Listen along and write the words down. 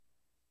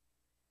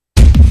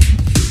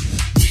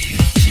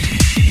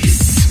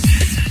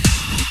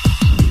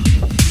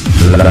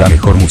La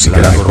mejor música,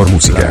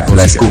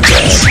 la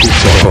escuchas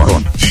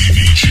con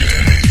DJ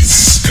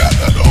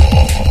Escándalo.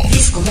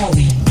 Disco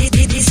móvil,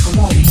 disco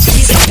móvil,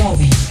 disco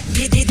móvil,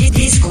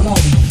 disco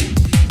móvil.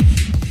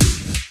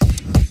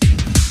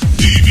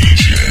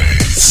 DJ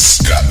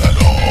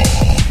Escándalo.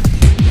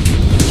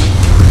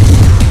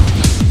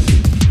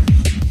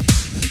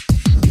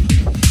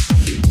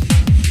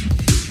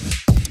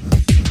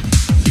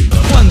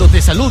 Cuando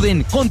te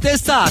saluden,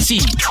 contesta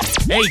así.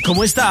 Hey,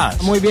 ¿cómo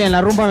estás? Muy bien,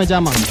 la rumba me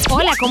llama.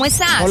 Hola, ¿cómo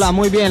estás? Hola,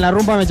 muy bien, la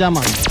rumba me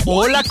llama.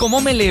 Hola,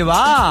 ¿cómo me le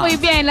va? Muy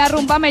bien, la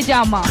rumba me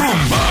llama.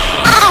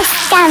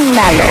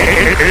 Escándalo.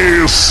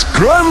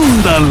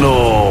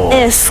 Escándalo.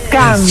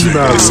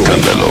 Escándalo.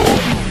 Escándalo.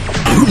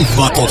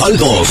 Rumba Total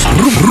 2.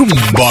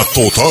 Rumba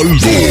Total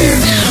 2.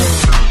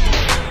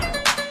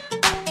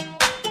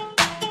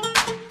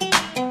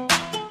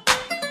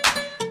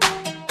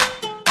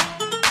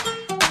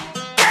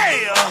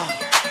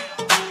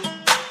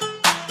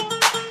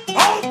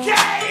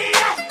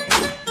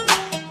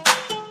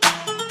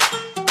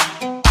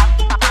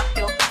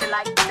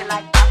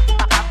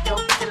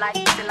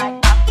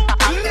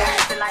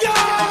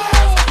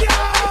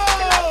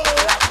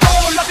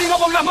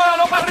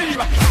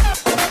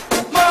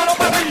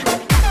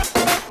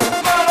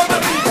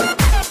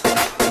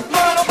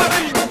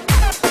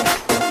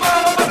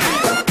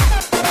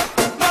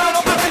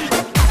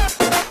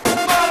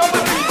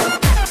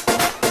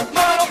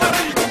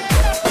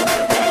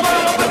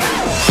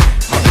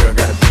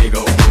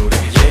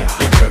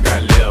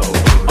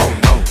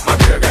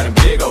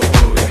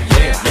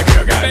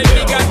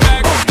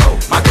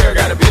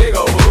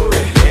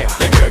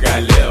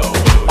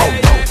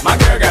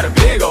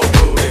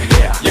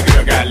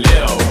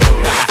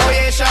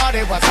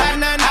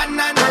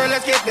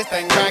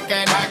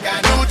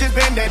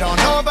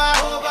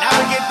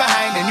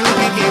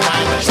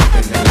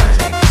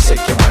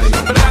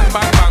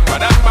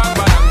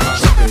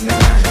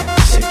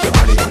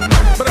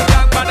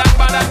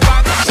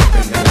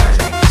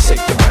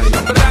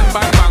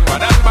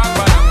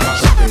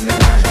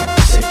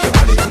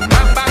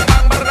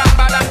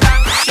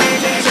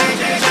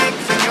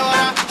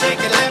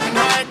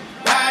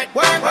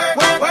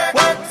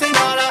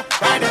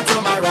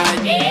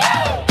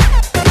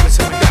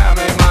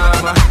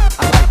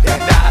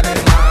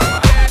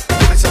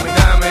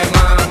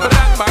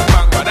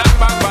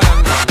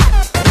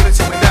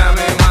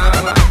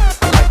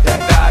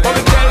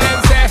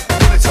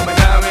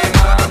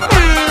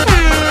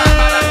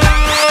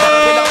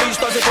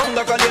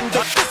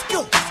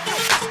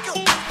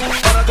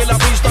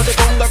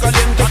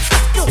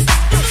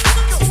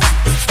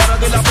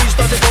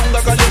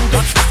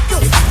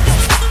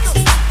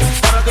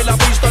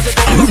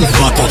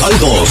 Rumba Total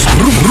 2.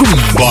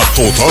 Rumba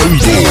Total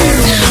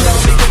 2.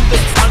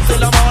 Alce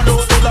la mano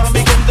toda mi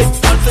gente,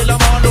 alce la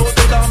mano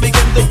toda mi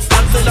gente,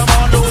 alce la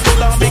mano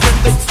toda mi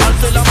gente,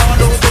 alce la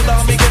mano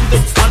toda mi gente,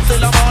 alce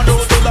la mano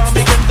toda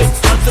mi gente,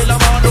 alce la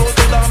mano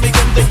toda mi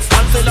gente,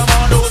 alce la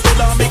mano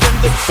toda mi gente,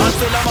 alce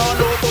la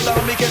mano toda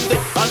mi gente,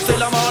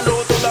 alce la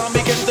mano toda mi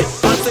gente,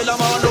 alce la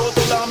mano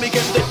toda mi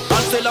gente,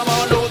 alce la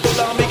mano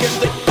toda mi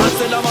gente,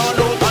 alce la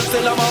mano,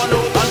 alce la mano,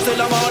 alce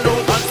la mano,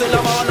 alce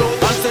la mano,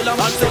 alce la,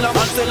 alce la,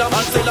 alce la,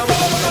 alce la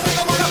mano.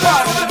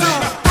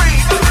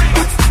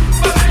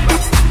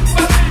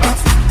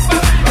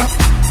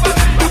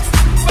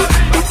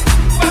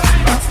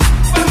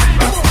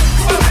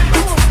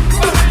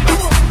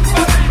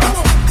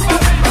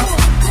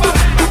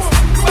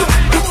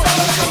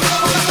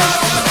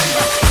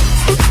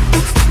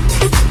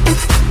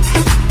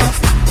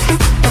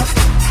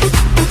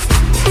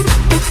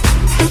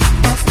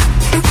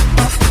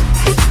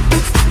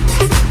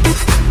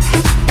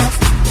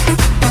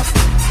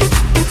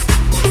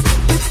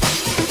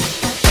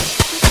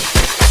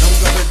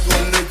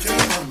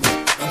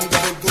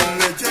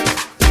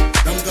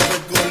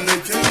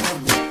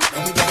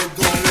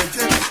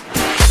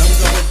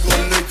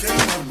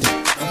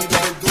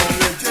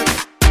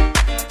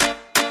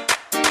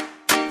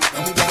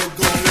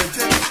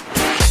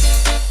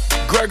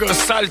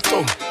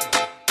 Salto,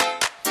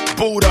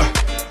 Buda,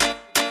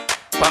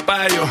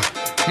 Papayo,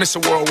 Mr.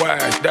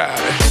 Worldwide,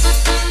 dale.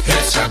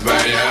 Echa para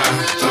allá,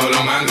 todo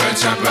lo malo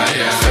echa para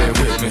allá. Say it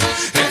with me.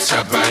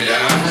 Echa para allá,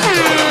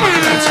 todo lo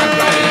malo echa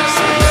para allá.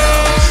 Say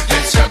loud.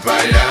 Echa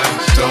para allá,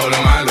 todo lo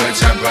malo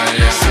echa para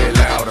allá. Say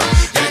louder.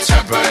 Echa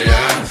para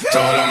allá,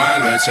 todo lo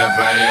malo echa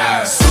para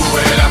allá.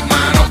 Sube las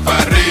manos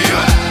para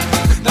arriba,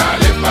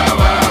 dale para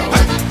abajo,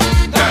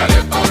 dale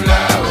para un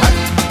lado,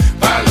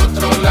 para el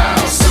otro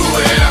lado.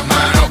 Sube las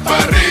manos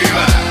para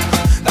arriba,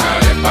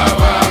 dale para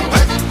abajo,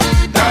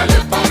 dale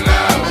para un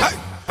lado,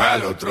 para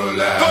el otro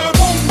lado. Todo el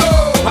mundo,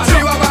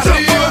 arriba, para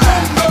arriba,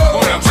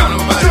 con las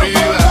manos para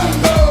arriba,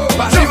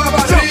 para arriba,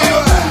 para arriba,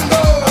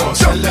 a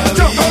gozar la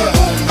vida.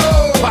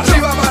 Para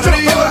arriba,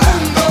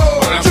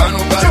 con las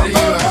manos para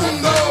arriba,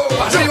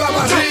 para arriba,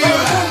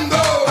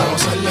 a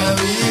gozar la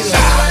vida.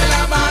 Sube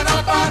la mano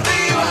para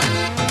arriba,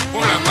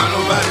 con las manos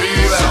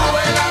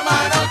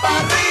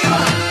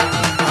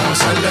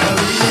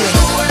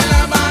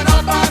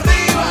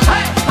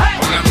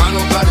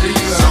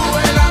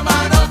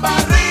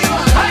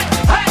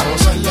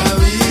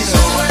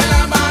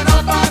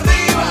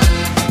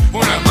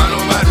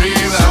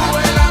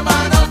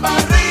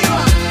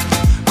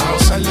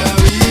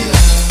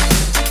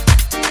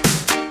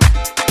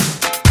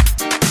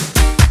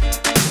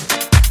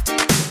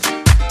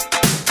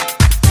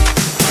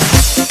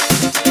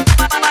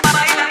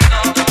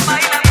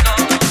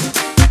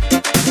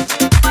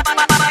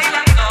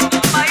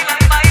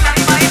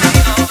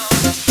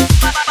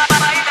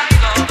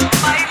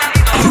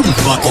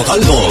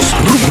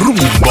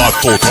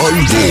Rumba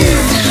Total 2.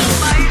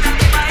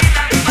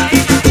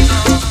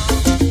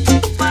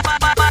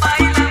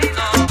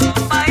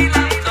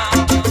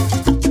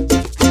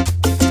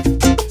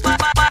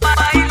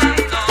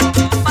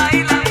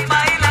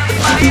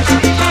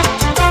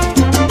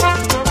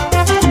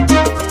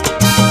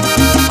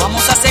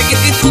 Vamos a seguir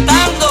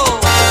disfrutando.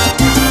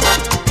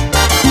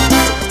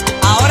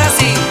 Ahora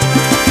sí.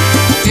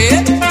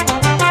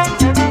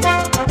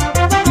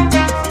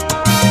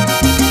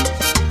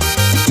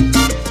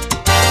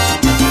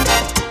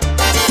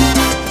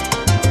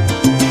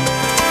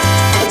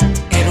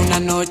 Era una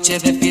noche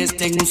de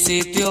fiesta en un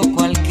sitio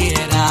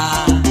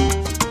cualquiera.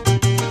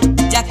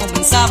 Ya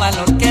comenzaba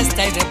la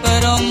orquesta y de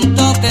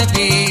pronto te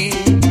vi.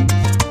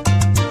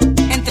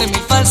 Entre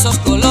mil falsos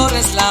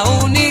colores, la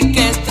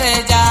única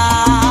estrella.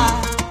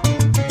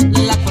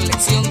 La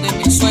colección de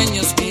mis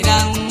sueños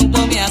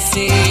mirándome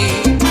así.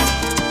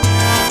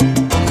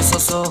 Con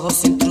esos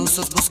ojos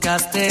intrusos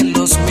buscaste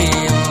los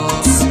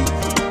míos.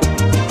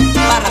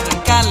 Para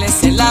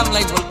arrancarles el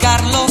habla y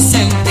volcarlos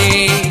en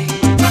ti.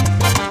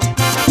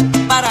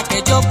 Para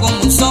que yo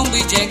como un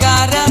zombie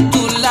llegara a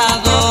tu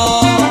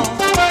lado.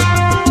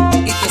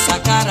 Y te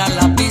sacara a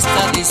la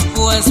pista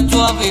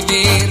dispuesto a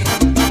vivir.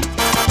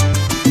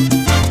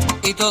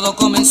 Y todo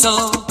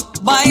comenzó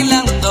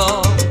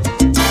bailando.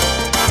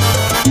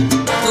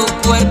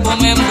 Tu cuerpo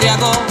me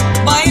embriagó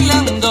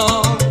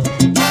bailando.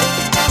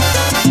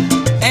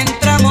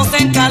 Entramos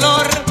en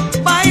calor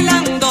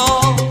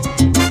bailando.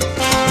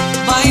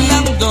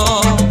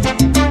 Bailando.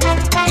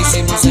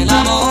 Hicimos el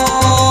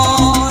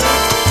amor.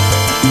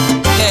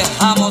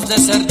 Dejamos de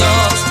ser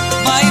dos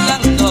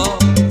bailando.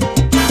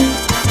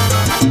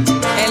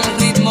 El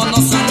ritmo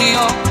nos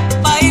unió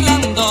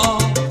bailando.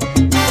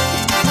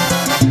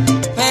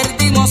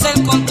 Perdimos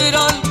el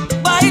control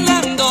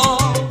bailando.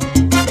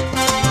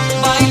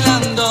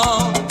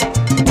 Bailando.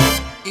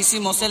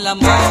 Hicimos el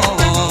amor.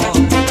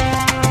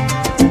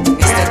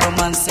 Este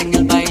romance en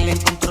el baile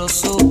encontró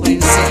su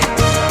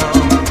principio.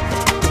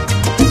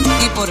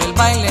 Y por el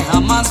baile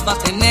jamás va a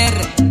tener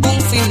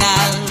un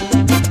final.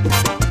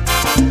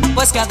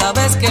 Pues cada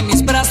vez que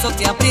mis brazos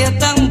te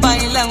aprietan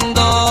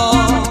bailando,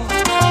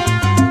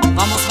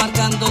 vamos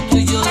marcando tú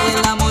y yo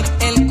del amor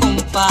el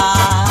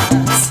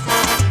compás.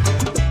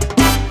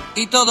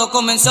 Y todo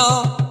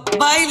comenzó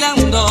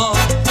bailando.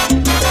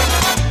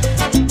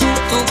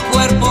 Tu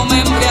cuerpo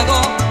me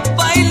embriagó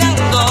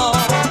bailando.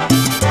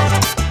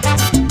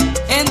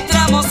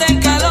 Entramos en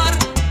calor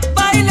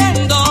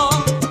bailando.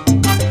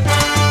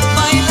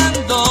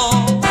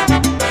 Bailando.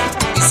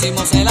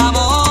 Hicimos el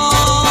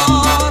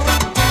amor.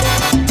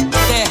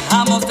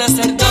 Dejamos de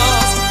ser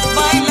dos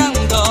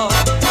bailando.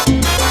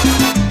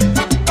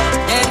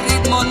 El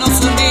ritmo nos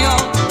unió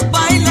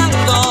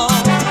bailando.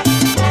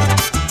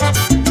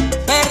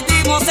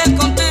 Perdimos el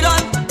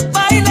control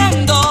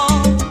bailando.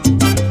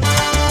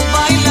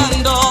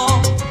 Bailando.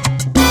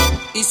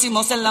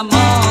 Hicimos el amor.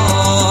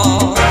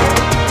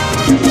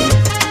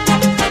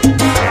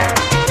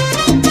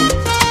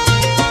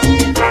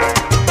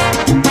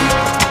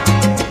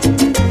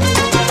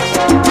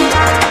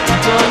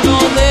 Yo no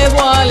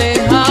debo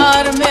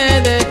alejarme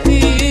de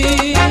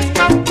ti,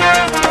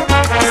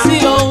 si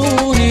lo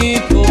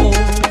único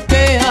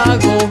que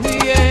hago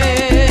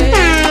bien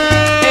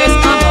es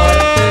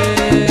amarte.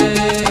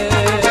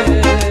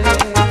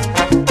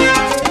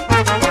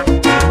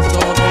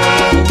 Todo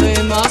lo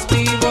demás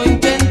vivo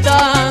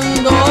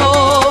intentando,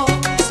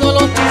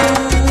 solo tú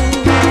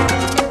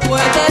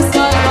puedes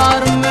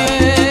salvarme.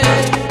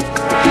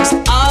 Es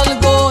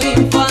algo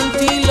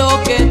infantil lo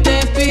que te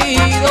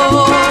pido.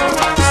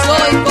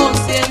 Soy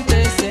consciente,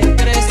 se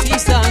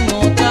precisan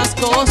otras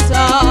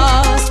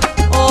cosas,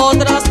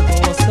 otras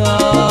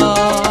cosas.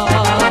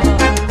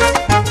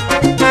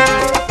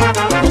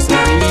 No se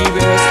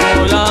vive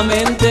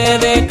solamente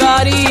de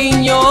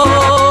cariño,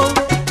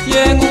 y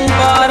en un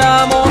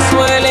páramo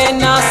suelen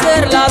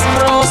nacer las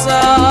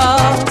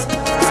rosas.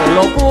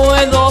 Solo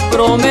puedo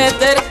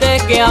prometerte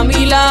que a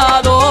mi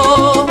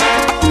lado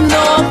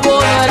no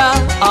podrá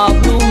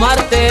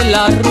abrumarte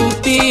la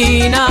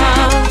rutina.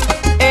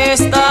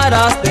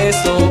 Estarás de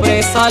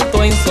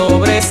sobresalto en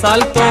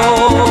sobresalto.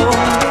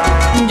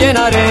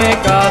 Llenaré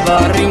cada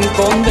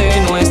rincón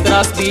de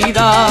nuestras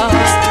vidas.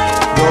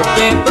 Yo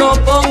te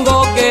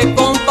propongo que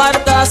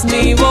compartas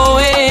mi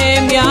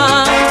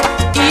bohemia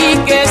y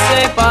que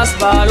sepas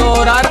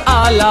valorar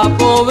a la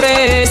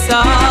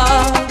pobreza.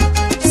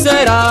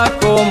 Será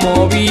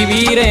como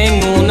vivir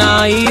en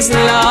una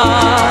isla.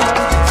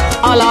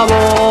 A la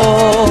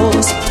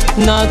voz,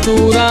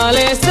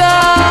 naturaleza.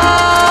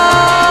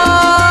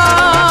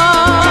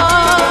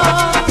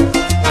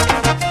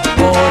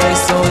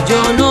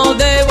 Yo no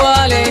debo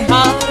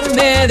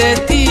alejarme de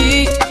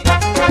ti,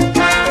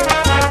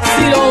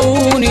 si lo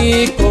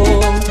único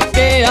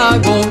que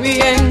hago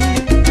bien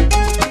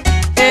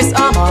es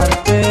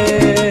amarte.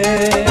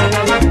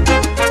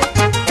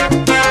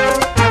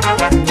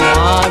 No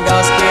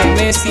hagas que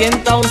me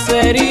sienta un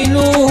ser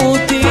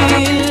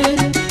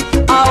inútil,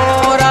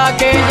 ahora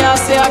que ya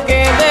sé a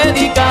qué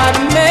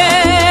dedicarme.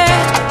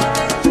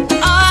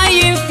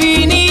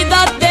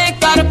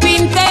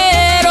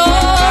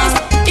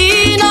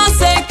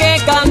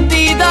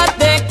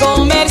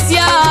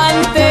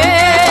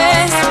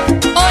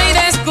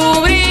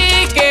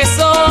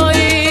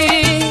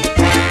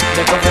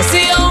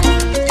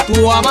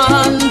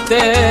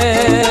 amante.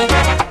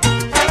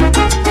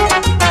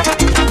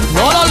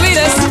 No lo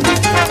olvides.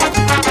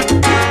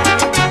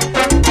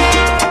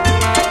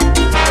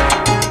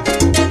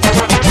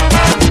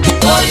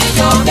 Hoy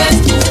yo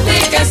descubrí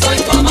que soy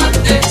tu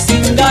amante.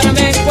 Sin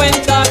darme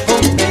cuenta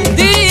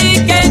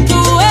comprendí que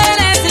tú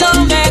eres lo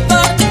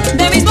mejor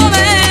de mis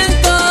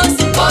momentos.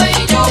 Hoy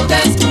yo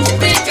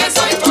descubrí que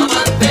soy tu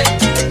amante.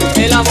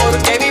 El amor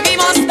que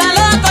vivimos tan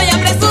loco y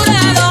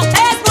apresurado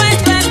es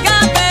nuestro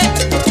escape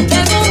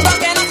del mundo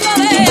que nos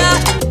rodea.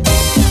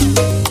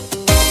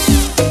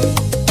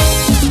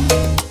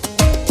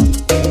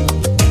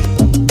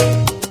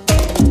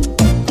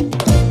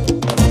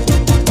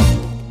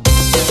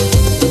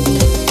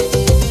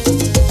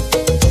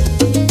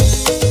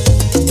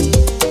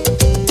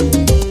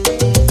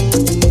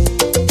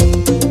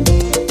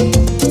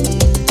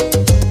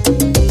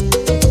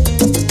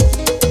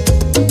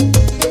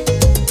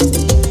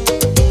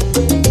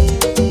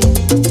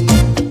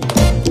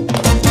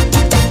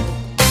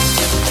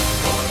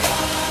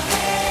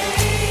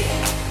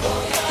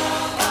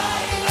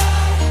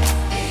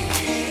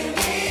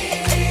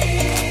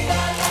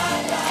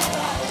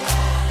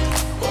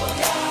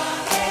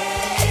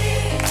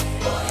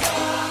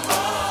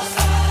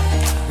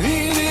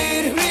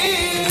 Vivir mi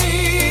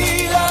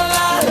vida,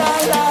 la la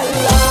la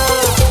la.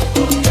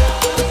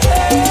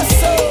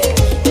 Eso.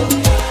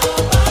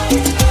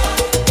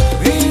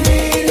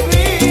 Vivir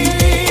mi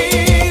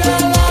vida,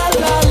 la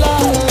la la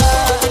la.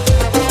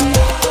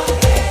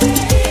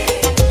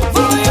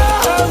 Voy a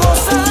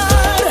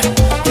gozar,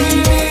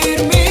 vivir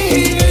mi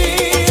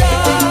vida.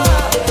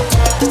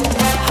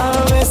 A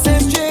veces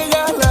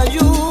llega la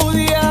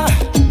lluvia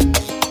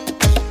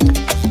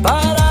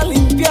para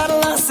limpiar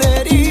las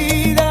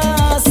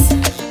heridas.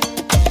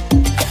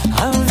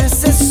 A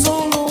veces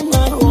solo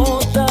una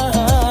gota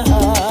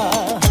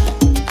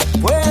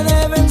puede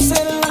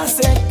vencer la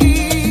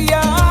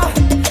sequía.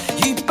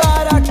 ¿Y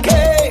para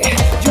qué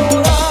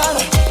llorar?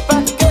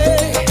 ¿Para qué?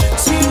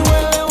 Si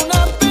duele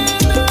una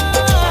pena,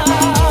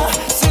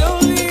 se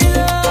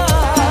olvida.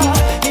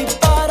 ¿Y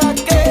para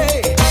qué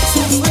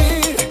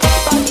sufrir?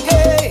 ¿Para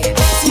qué?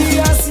 Si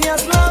así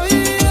es la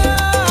vida,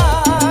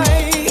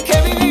 hay que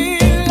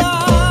vivirla.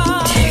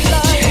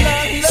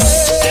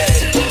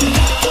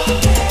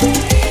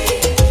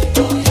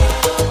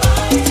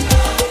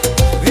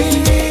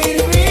 Vivir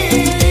mi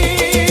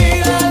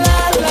vida, la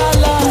la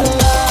la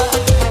la.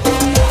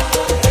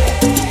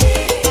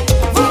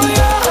 Voy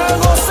a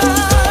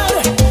gozar,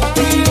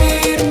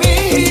 vivir mi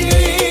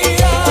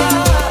vida.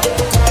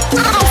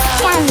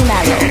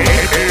 Escándalo.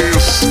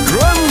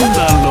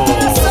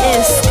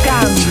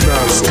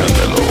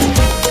 Escándalo.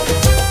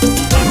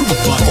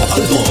 Rumba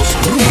Total 2.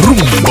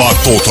 Rumba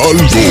Total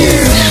 2.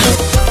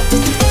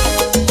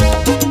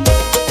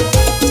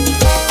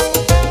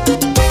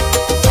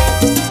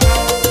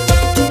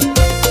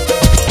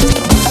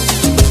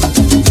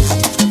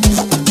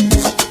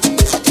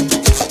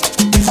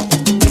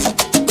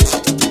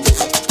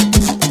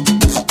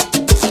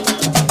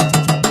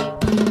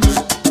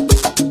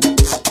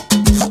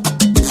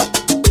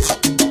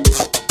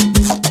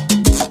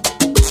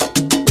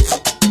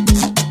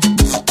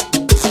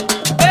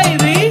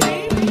 Baby,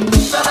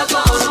 solo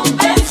con un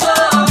beso,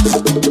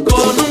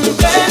 con un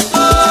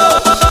beso,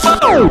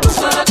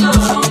 solo con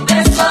un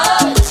beso.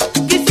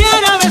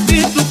 Quisiera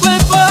vestir tu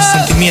cuerpo.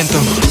 Sentimiento.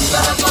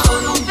 Solo con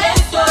un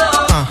beso,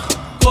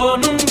 con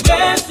un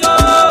beso,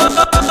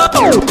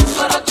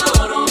 solo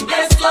con un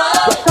beso.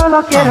 Solo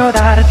quiero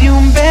darte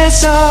un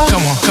beso.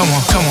 ¿Cómo? Solo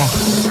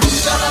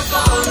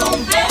con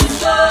un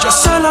beso, Yo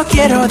solo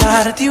quiero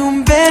darte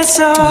un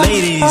beso.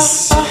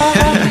 Ladies.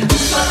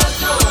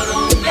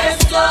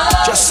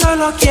 Yo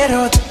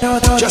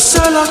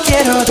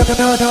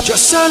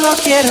solo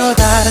quiero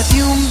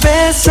darte un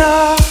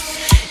beso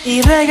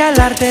y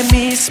regalarte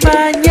mis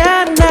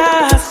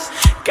mañanas.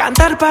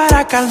 Cantar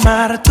para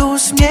calmar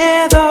tus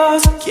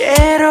miedos.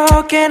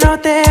 Quiero que no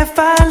te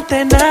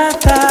falte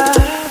nada.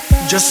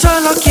 Yo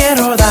solo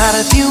quiero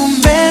darte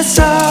un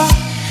beso,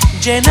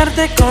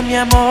 llenarte con mi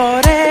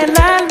amor el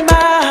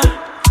alma,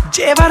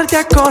 llevarte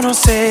a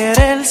conocer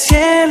el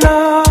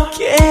cielo.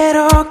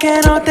 Quiero que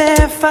no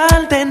te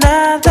falte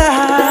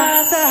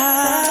nada.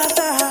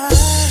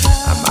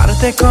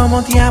 Amarte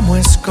como te amo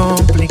es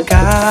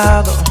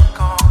complicado.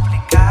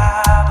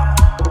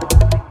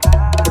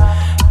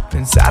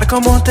 Pensar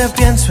como te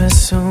pienso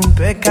es un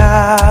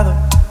pecado.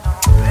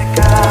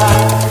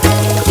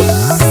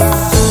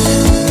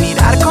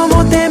 Mirar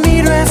como te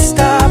miro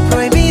está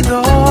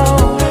prohibido.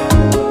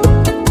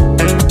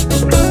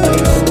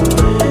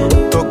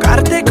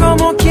 Tocarte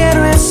como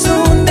quiero es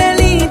un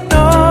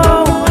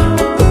delito.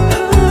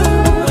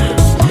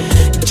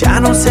 Ya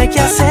no sé qué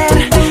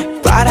hacer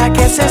para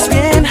que seas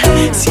bien.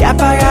 Si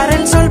apagar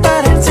el sol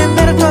para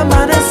encender tu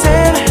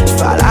amanecer.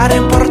 Hablar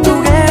en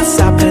portugués,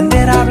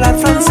 aprender a hablar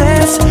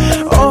francés.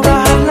 O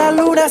bajar la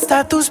luna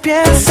hasta tus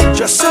pies.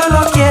 Yo solo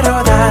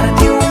quiero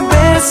darte un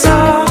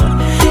beso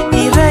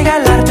y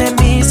regalarte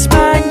mis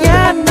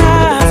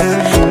mañanas.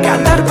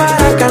 Cantar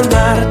para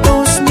calmar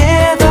tus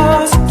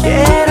miedos.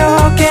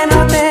 Quiero que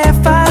no te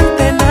faltes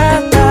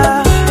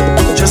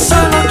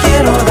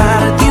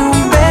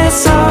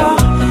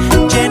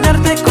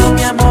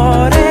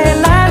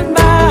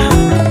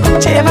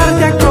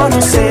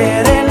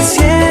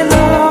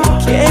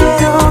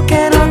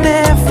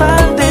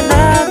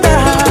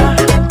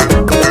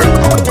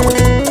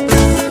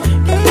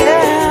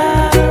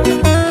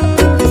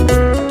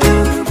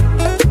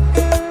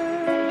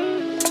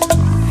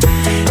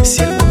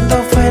Si el mundo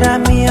fuera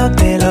mío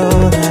te lo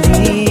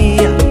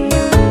daría.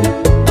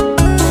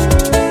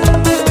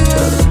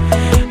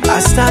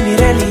 Hasta mi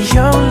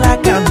religión la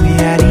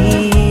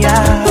cambiaría.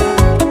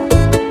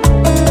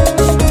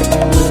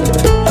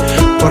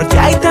 Porque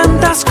hay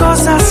tantas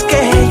cosas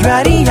que yo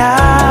haría,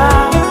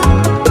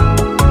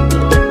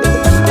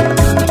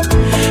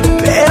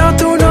 pero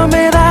tú no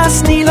me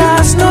das ni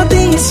las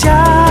noticias.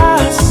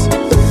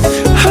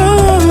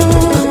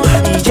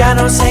 Y ya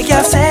no sé qué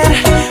hacer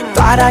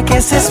para que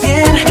estés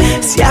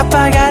bien. Si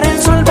apagar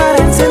el sol para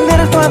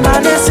encender tu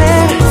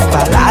amanecer,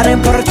 hablar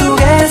en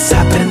portugués,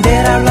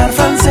 aprender a hablar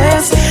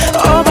francés,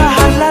 o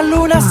bajar la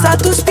luna hasta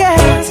tus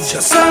pies.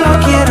 Yo solo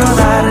quiero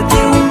darte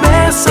un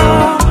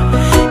beso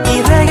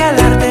y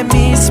regalarte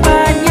mis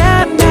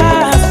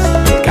mañanas,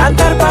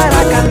 cantar para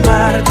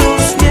calmar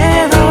tus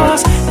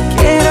miedos.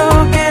 Quiero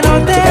que no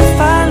te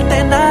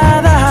falte nada.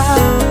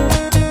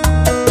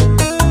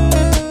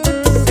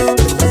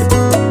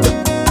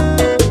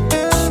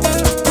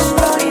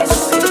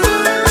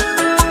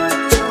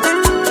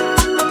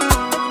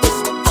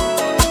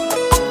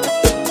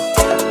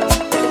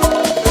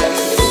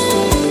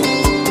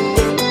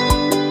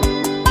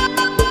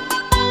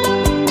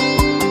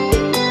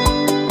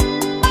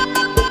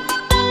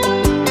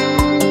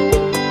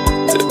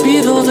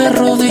 De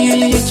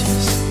rodillas,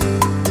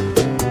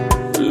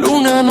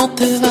 luna, no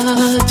te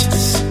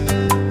vayas,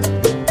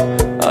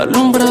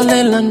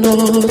 alúmbrale la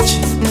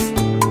noche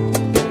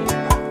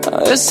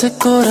a ese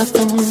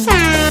corazón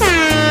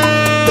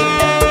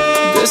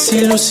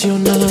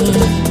desilusionado,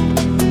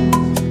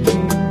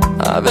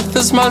 a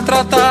veces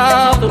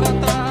maltratado.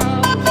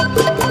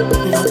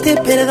 No te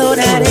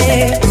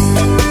perdonaré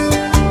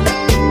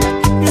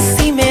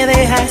si me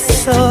dejas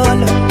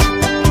solo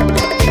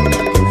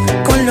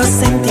con los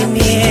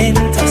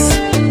sentimientos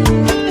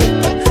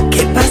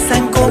que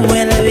pasan como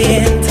el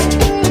viento,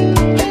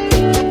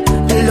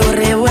 lo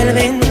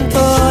revuelven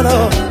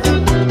todo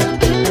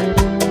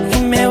y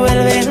me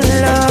vuelven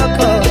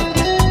loco.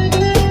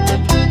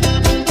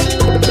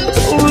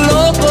 Un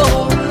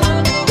loco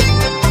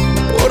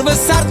por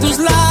besar tus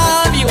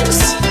labios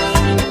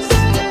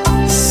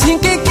sin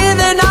que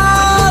quede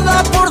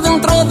nada por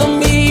dentro de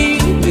mí,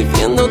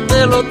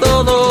 diciéndotelo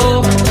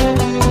todo.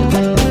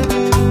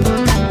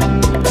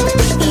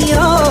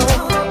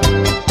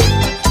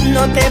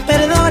 No te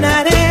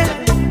perdonaré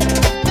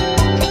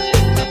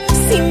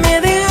si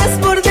me dejas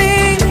por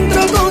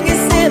dentro con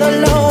ese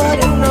dolor.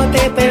 No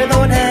te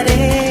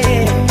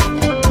perdonaré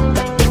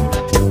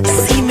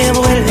si me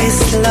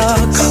vuelves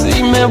loco.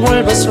 Si me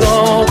vuelves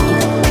loco.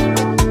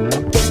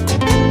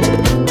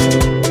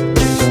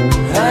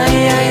 Ay,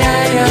 ay,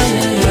 ay,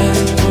 ay, ay.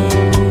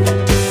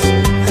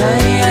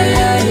 Ay, ay,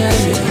 ay,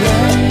 ay,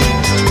 ay.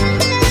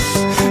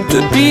 Te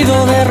pido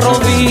de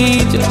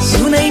rodillas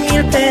una y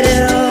mil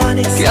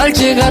perdones, que al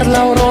llegar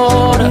la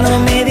aurora no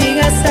me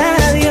digas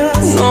adiós.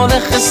 No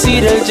dejes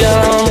ir el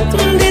llanto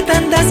de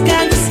tantas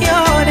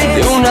canciones,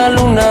 de una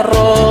luna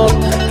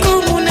rota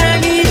como una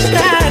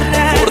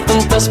guitarra, por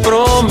tantas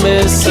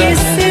promesas que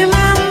se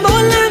van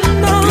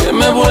volando, que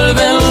me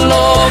vuelven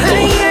loco.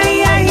 Ay,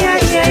 ay, ay,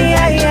 ay, ay,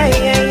 ay, ay,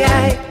 ay,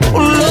 ay.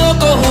 Un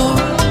loco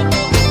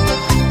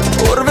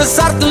por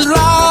besar tus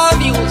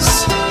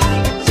labios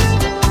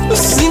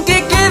sin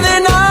que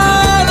quede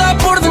nada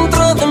por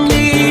dentro de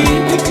mí,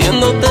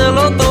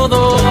 diciéndotelo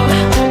todo.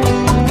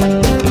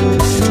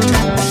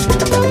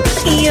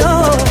 Y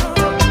yo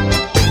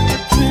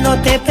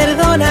no te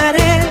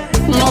perdonaré,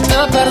 no te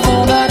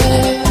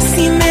perdonaré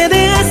si me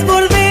dejas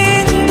por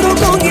dentro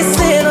con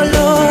ese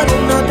dolor.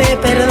 No te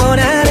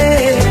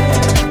perdonaré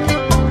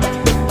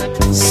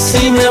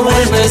si me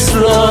vuelves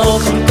loco.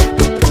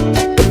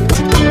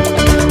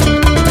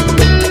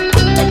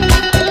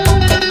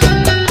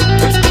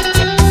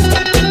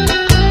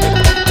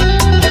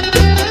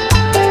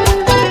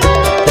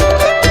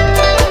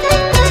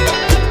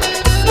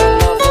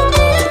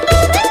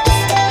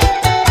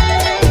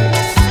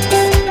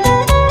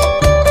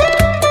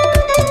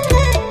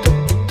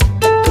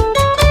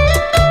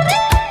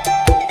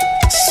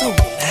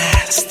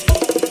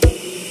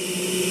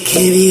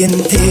 Qué bien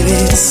te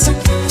ves,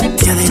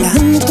 te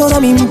adelanto,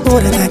 no me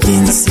importa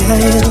quién sea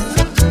él.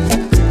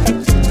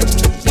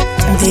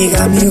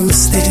 Dígame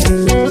usted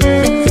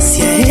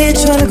si ha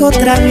hecho algo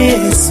otra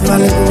vez o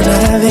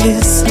alguna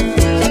vez.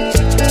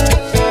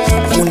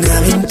 Una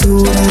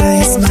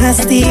aventura es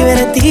más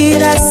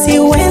divertida si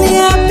huele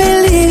a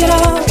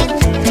peligro.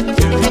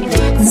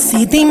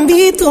 Si te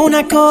invito a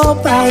una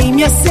copa y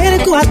me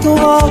acerco a tu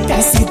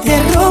boca, si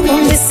te robo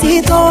un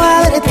besito,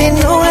 ábrete,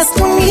 no vas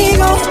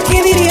conmigo.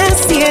 ¿Qué dirías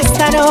si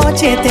esta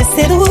noche te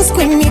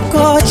seduzco en mi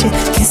coche?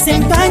 Que se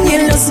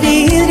empañen los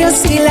vidrios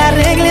y la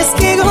regla es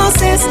que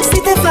goces.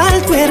 Si te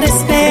falto el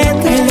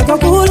respeto y luego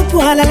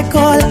culpo al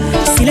alcohol,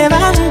 si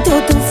levanto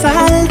tu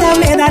falda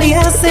me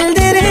darías el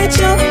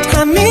derecho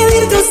a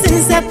medir tu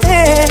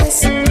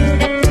sensatez,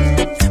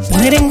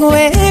 poner en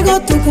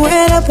juego tu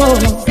cuerpo.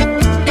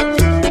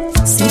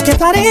 Si te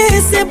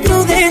parece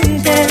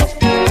prudente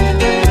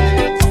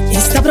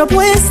esta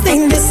propuesta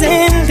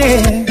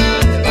indecente,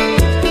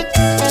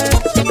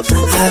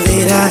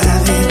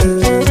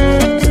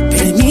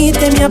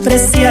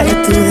 apreciar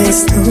tu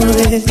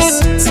desnudez.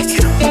 Si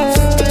quiero,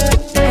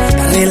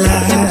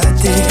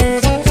 relájate,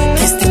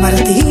 que este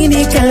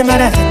martini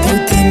calmará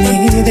tu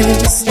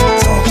timidez.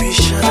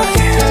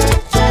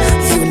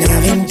 Y una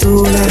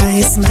aventura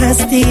es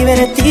más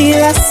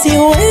divertida si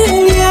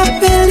huele a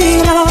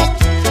peligro.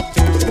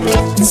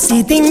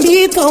 Si te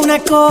invito a una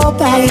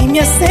copa y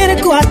me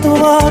acerco a tu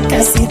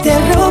boca, si te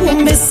robo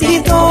un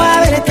besito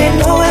a verte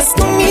no vas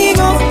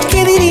conmigo.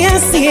 ¿Qué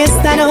dirías si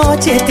esta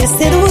noche te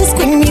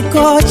seduzco en mi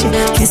coche?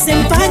 Que se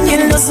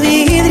empañen los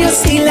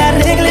vidrios y la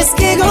regla es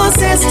que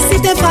goces. Si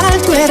te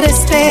falto el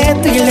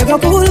respeto y luego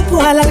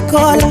culpo al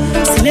alcohol,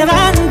 si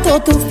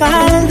levanto tu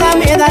falda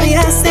me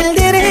darías el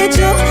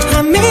derecho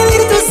a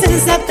medir tu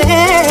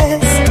sensatez,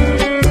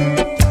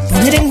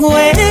 poner en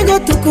juego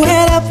tu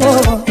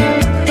cuerpo.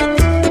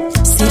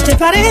 ¿Te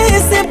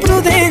parece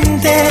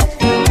prudente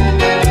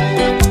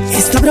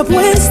esta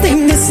propuesta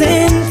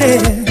indecente?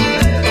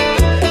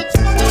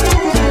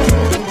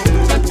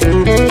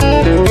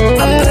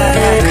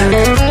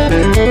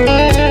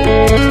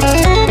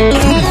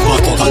 Rumba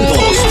Total 2.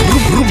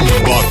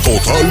 Rumba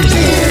Total 2.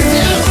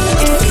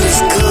 It feels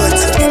good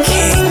to be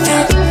king.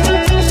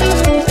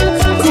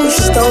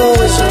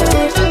 Gustoso.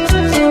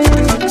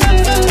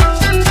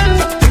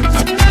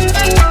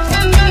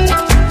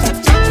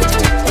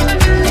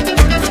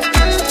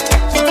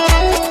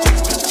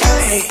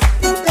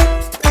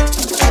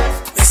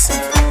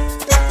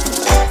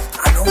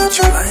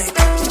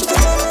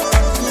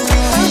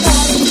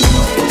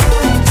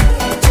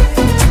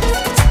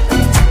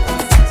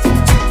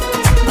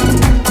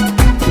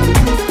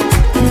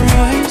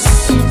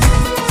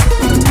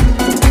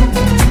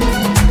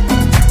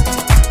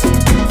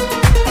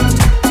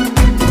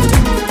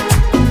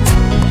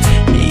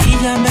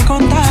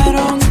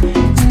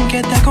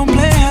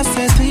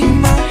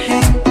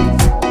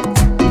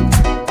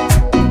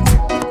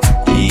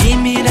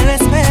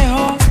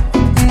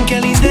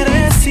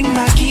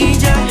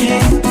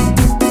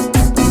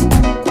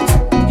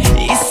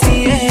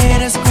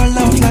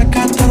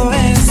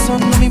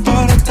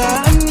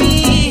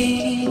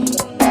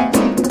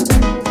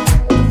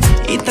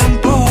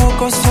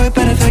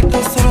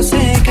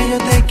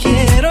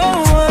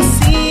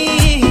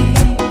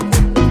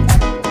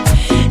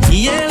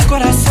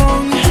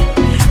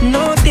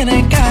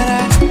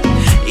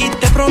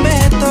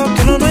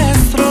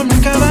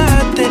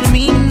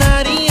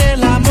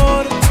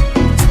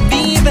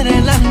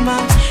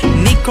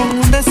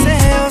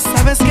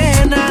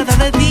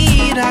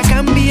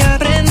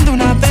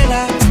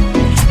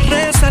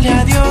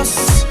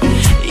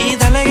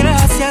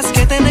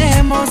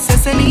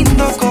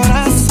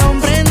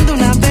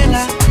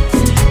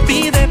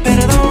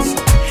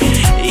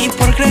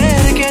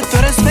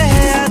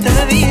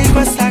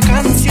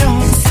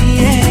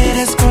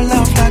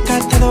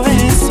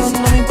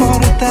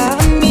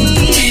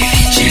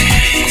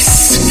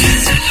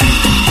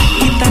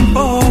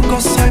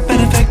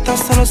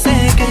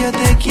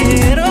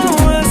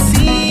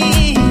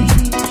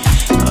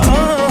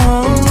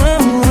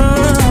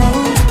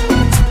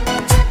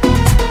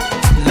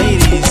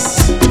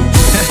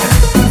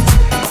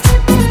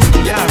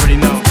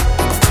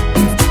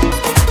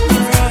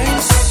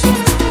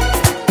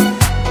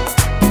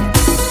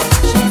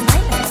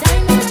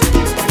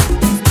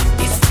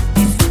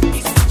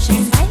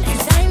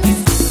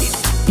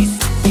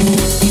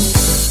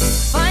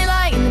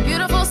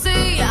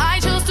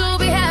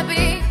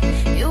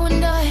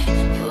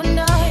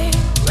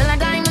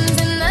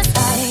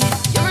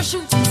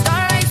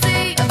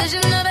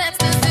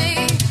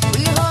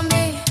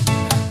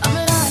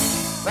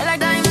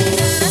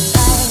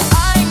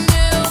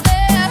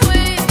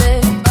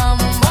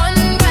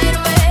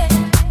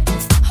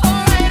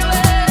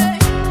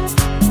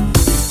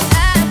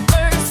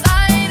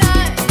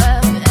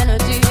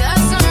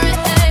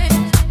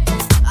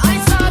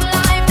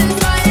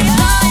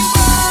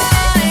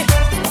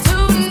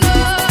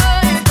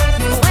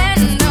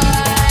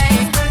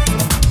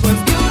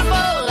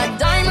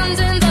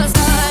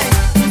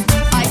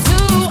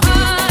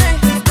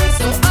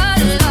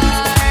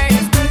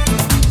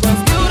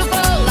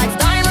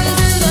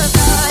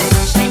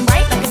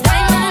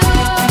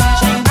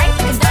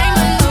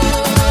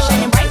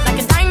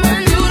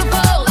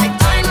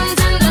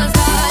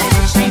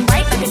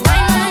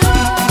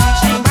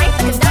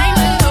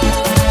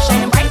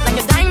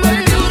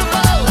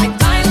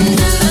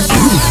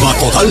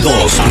 Total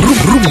 2.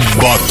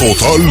 Rumba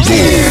Total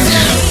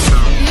 2.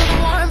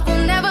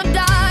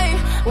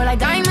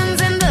 Alive.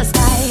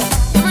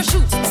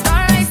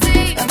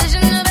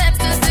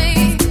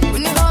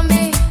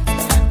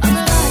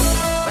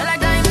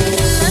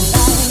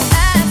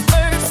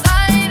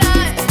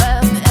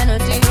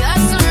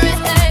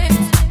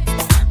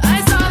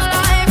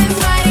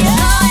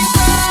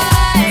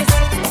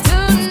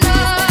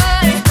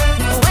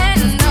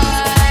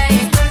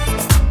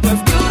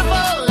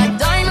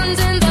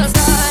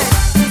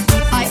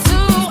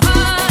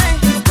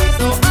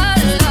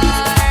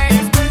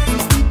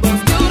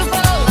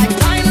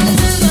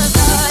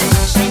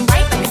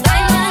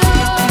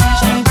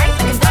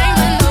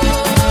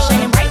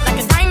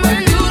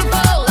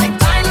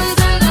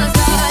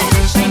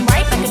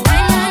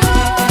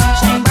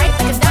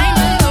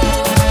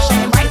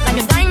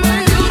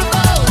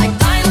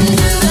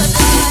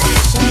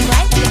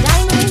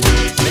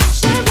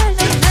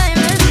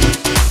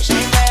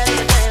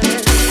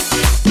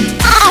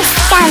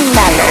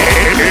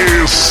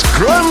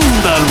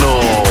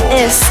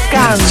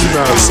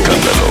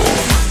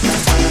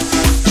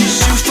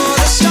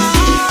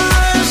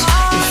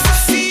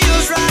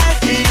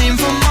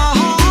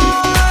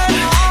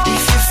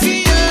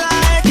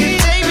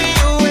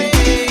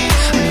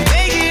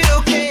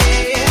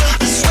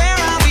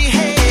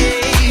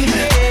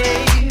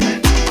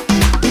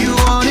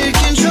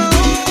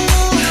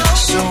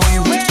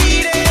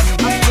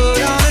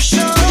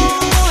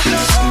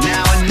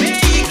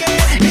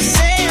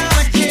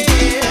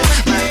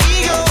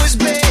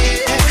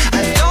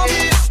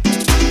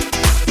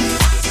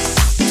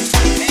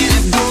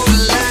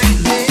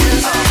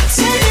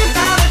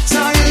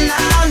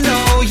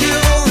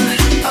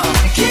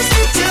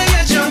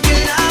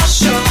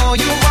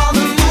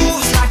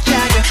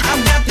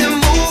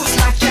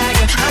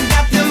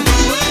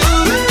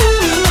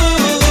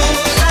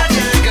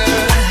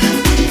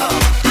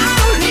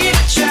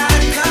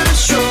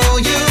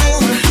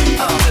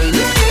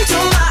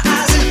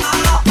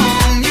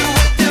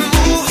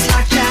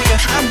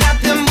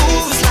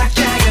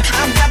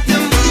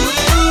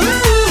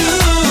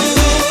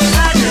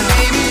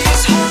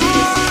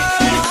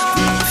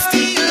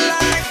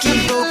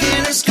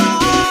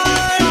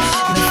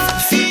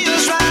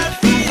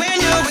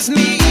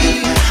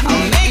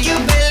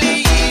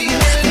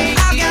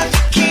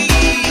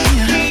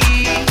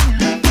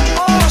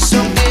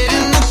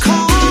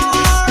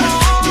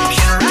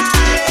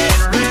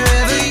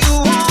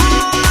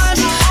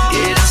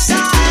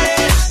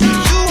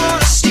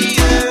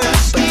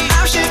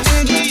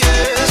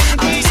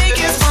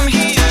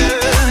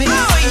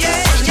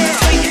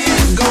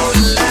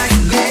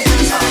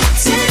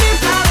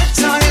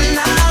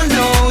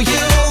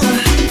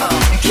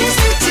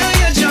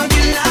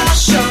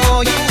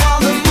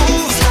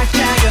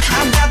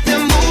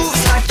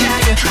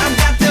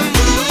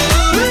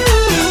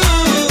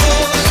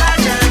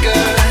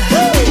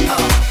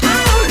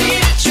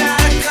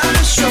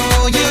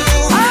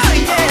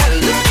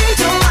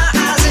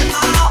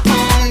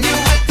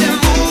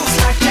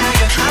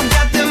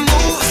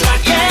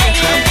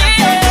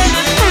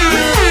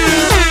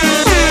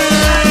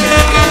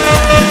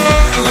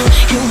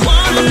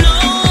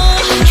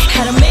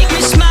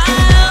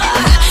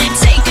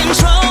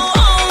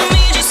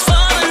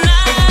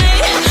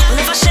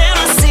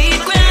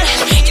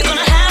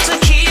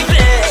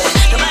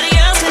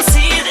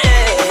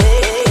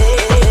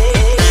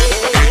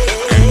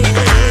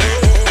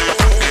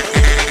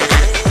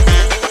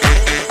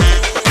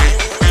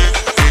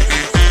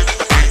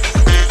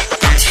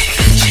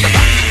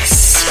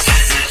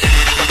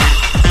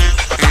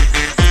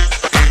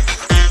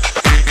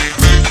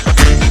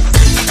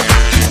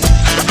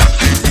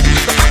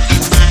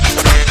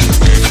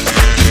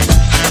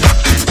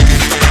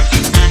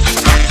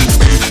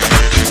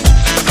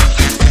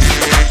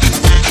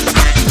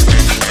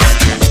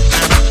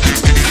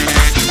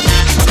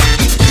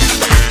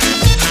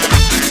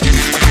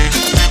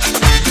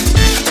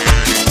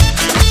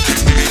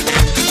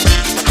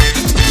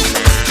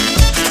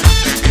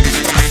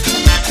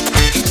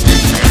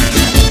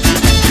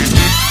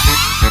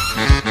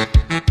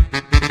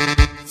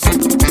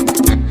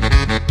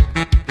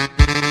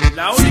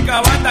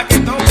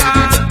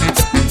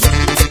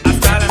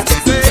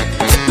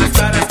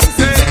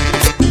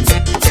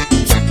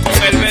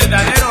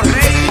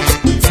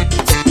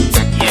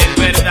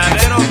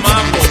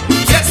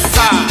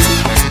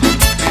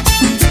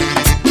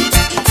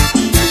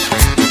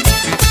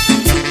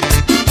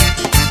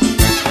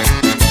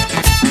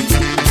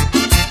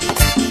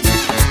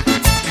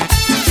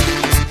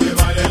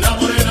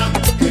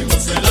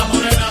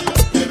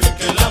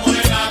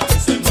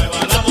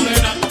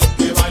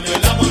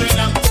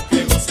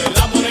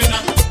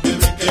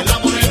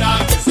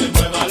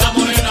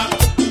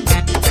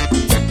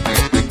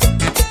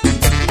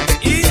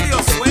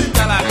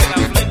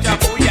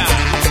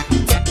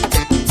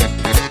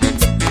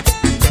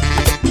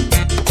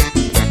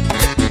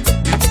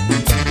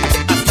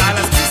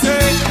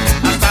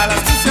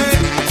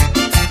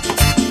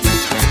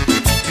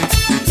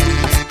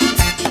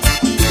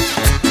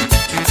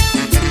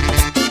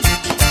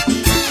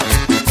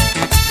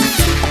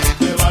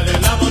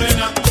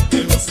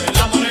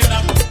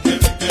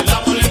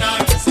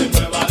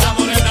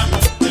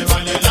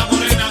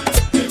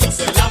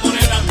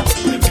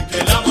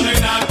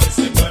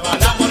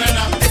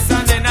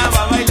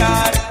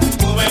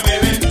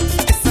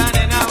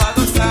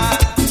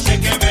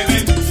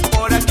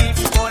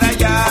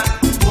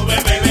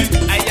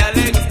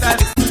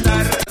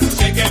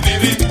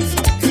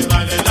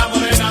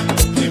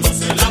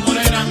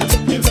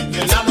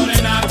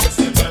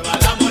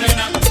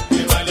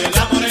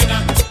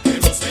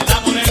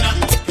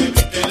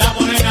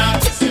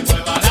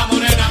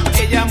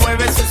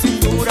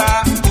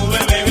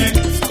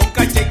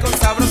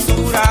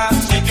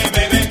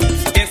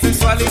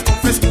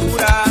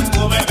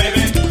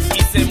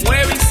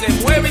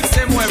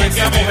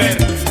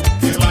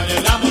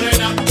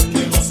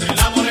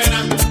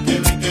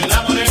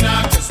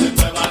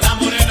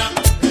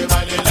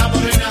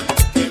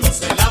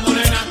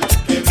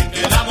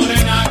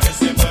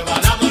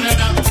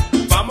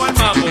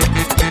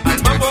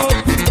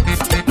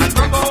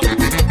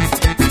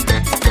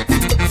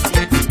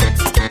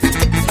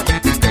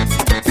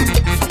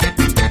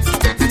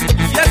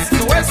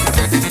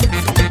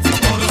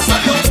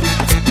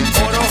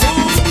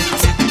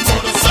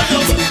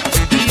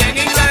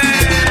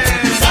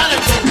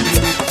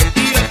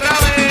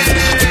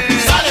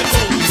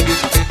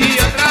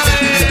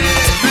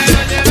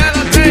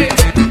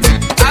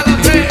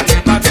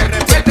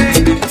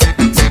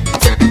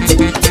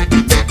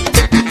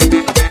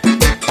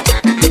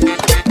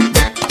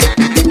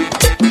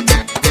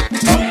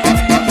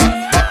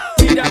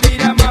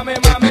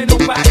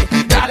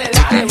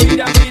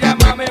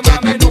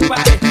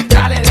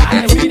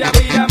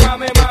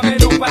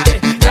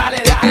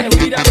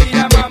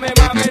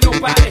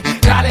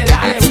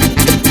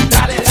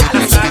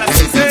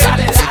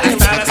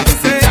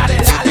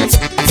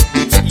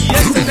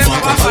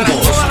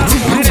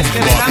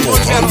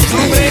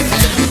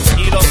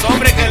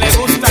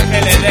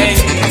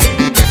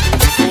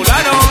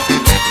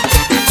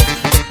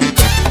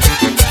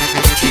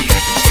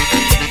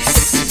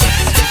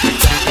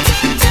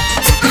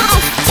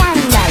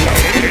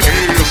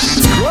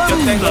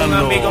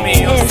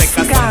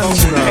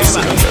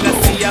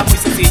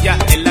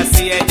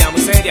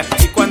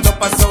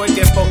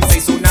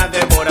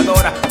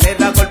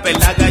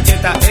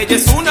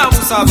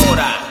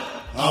 abusadora.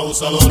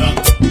 Abusadora,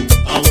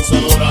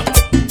 abusadora,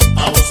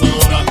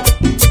 abusadora,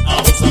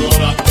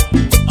 abusadora,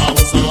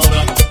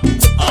 abusadora,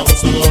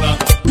 abusadora,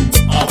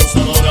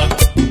 abusadora,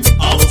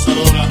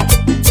 abusadora.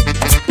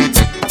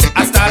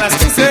 Hasta las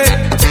 15,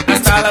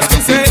 hasta las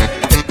 15.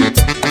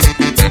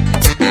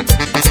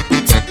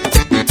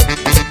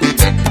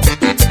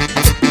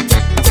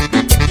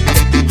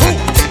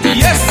 Y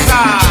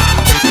esa.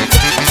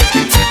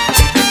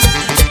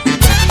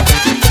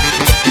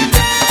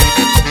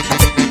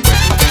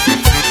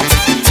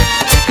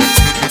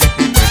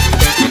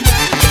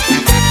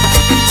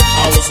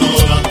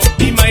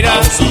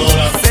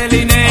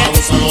 Celine,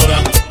 abusadora,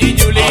 y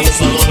Julie,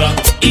 abusadora,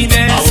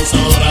 Inés,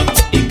 abusadora,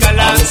 y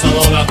Carla,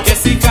 abusadora,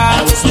 Jessica,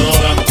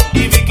 abusadora,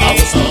 y Vicky,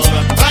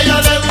 abusadora. A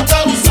ella le gusta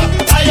abusar,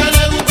 a ella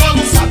le gusta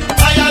abusar,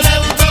 a ella le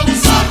gusta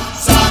abusar,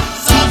 sa.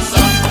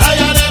 A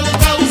ella le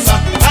gusta abusar,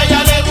 a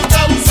ella le gusta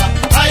abusar,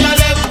 a ella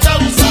le gusta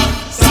abusar,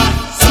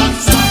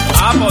 sa.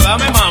 Ah, pues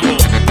dame mambo,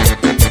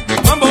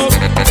 mambo,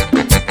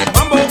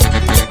 mambo.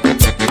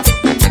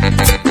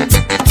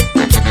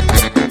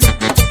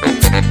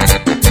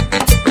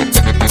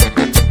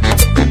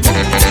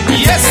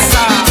 Y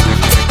esa,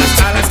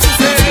 hasta las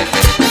 15.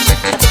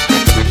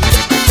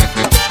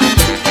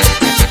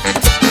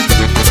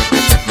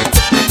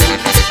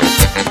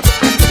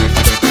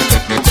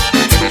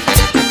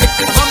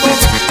 Mambo,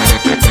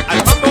 al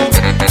mambo.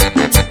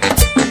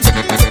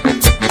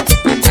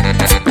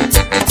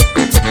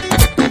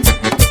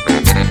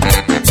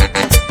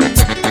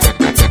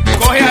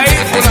 Coge ahí,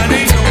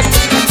 fulanito.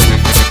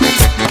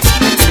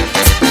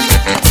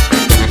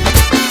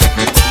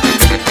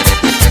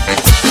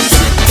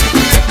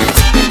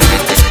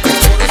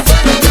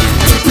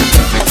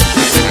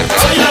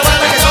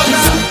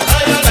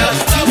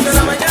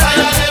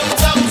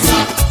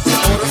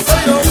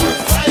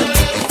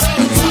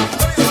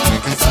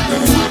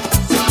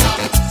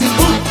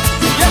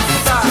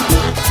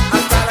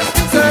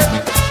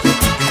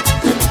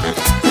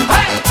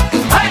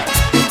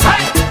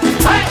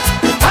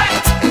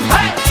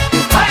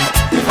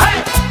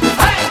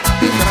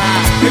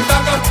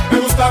 Me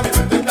gusta mi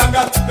verte en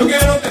tanga, yo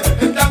quiero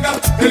tenerte en tanga,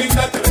 qué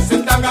linda te ves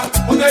en tanga,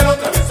 póntelo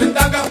otra vez en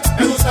tanga.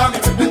 Me gusta mi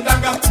verte en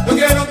tanga, yo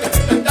quiero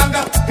tenerte en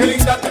tanga, qué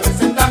linda te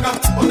ves en tanga,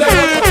 póntelo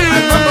otra vez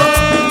en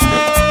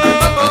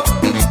tanga.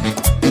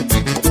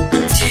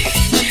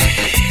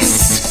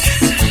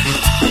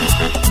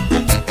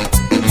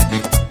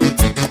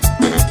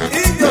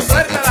 Indio,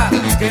 suéltala,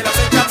 que la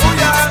fecha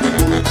tuya.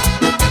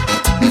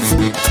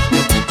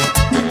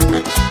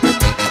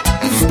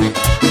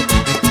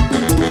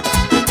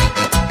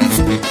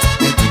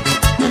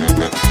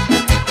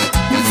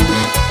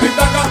 En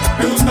tanga,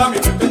 me gusta mi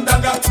verte en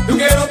tanga, yo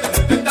quiero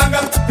tenerte en tanga,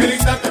 qué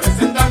linda te ves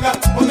en tanga,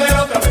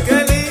 póntelo otra vez.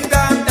 Qué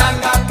linda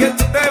tanga que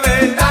tú te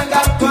ves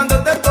tanga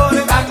cuando te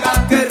pones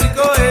tanga, qué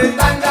rico es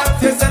tanga.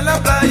 Si es en la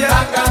playa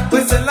tanga,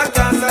 pues en la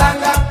casa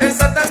tanga,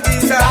 esa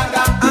tanguita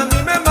tanga a mí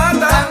me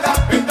mata.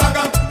 En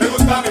tanga, me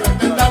gusta mi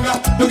verte en tanga,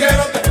 yo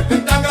quiero tenerte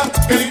en tanga,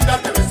 qué linda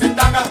te ves en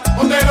tanga,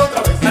 póntelo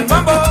otra vez. Al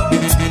mambo,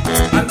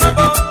 al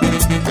mambo.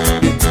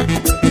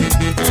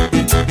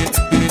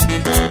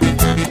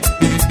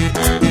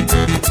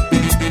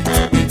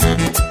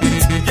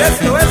 Y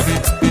esto es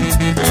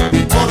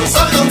Oro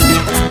sólido,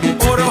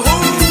 Oro Who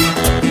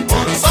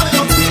oro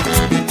sólido,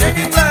 en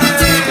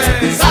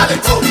inglés. sale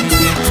con,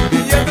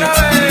 Y otra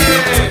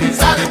vez,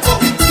 sale con.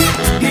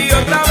 y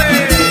otra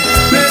vez.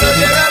 Pero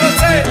llega a los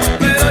tres,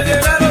 pero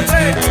llega a los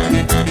tres.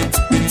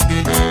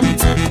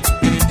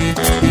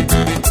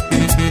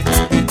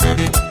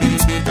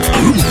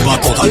 Rumba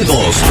Total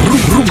 2,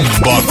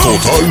 Rumba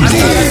Total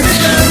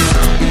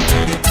 2.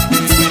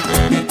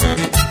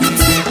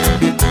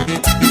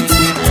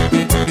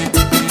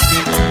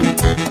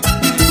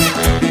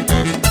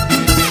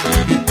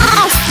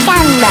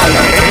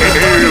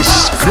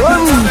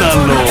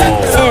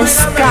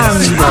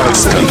 Escándalo.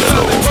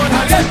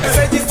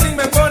 Ese G-string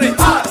me pone,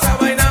 esa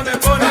vaina me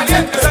pone,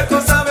 esa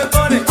cosa me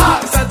pone,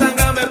 esa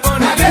tanga me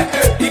pone.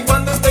 Y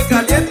cuando estoy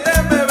caliente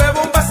me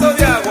bebo un vaso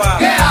de agua.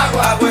 ¿Qué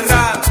agua? Agua en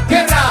rap.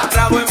 ¿Qué rap?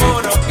 Rabo en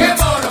mono. ¿Qué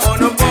mono?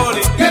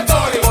 Monopoly. ¿Qué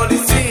poli?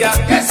 Policía.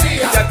 ¿Qué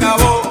sia? Se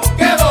acabó.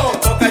 ¿Qué bo?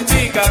 Boca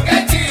chica.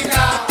 ¿Qué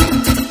chica?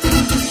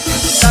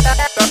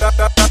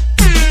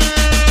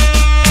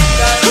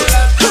 Dale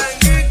la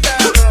tanguita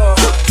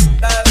roja,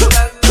 dale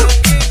la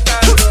tanguita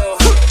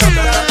roja,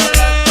 dale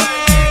la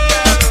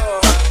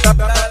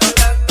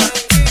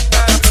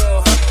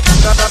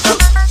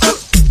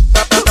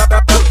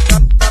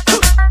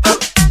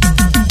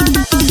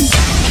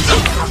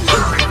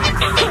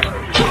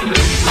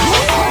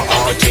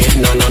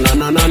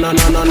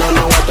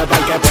No, esto es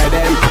para que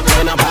pueden.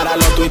 Pena para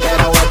los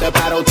tuiteros, esto es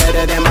para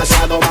ustedes.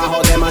 Demasiado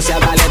bajo,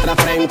 demasiada letra.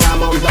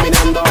 Frencamos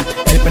dominando.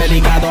 El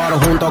predicador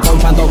junto con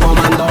Fanto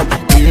Comando.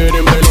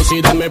 Piden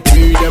velocidad, me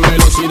piden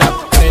velocidad.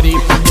 Ready,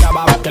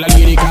 graba, que la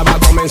lírica va a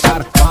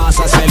comenzar. Más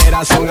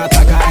aceleración,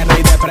 ataca el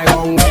rey de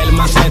pregón. El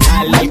más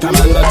letal, el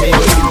comando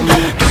tiburón.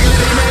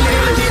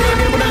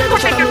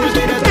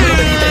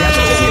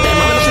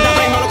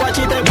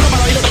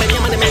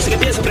 Que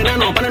piensa frenar,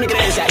 no para ni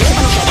creencia. Y eso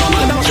para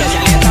nosotros,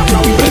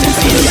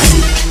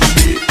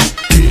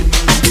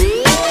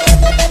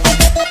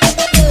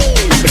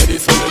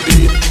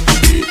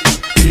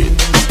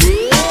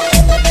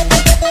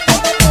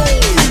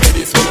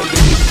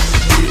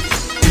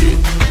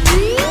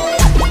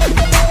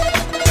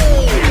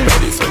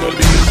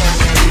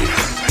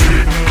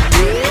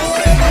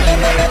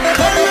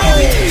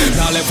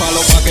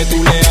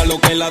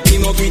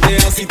 lo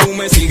tuiteas, si tú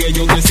me sigues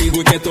yo te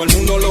sigo y que todo el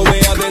mundo lo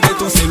vea desde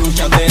tu celu.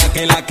 Chatea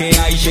que la que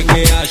hay,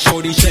 chequea,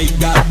 shorty shake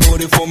that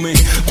booty for me.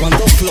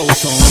 ¿Cuántos flows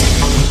son?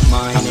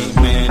 Many,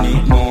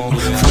 many more.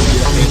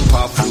 Fluye hip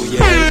hop, fluye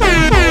el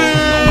tempo.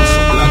 No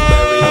uso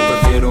Blackberry, yo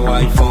prefiero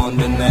iPhone.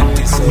 The net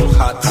is so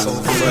hot, so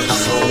fresh,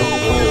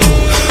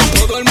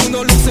 so todo el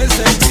mundo luce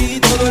sexy,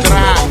 todo el mundo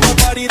va a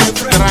party de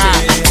frente.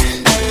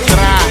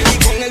 Y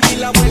con el beat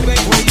la vuelve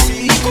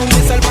crazy y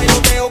comienza el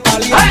bailoteo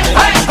caliente.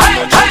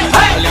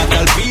 Dale hasta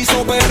el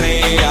piso,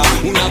 perrea.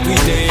 Una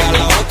tuitea,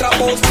 la otra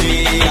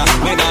postea.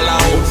 Me da la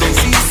orden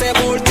si se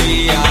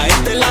voltea.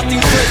 Este es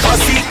Latin Fest,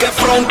 así que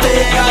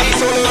frontea. Y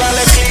solo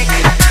dale click,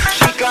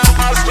 chica,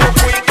 hazlo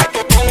quick.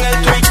 Con el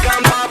tweet,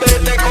 cama,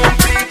 vete con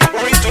click,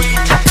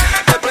 retweet.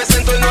 Te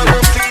presento el nuevo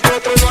feed,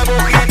 otro nuevo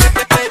hit.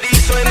 Te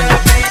dice en el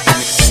beat.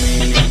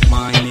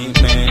 Many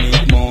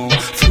more.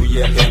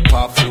 Fluye hip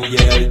hop,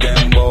 fluye el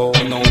dembow.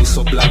 No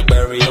uso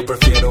Blackberry, yo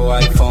prefiero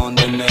iPhone.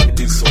 The net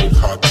is so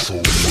hot, so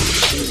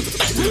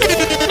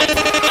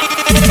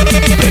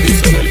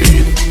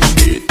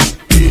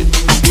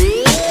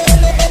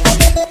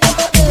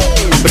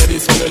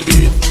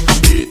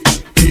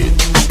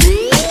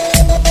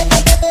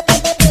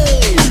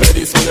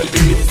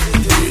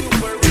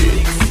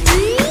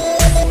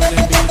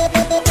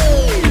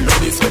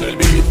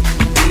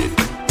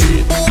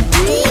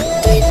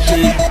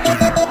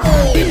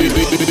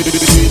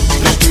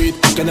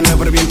que de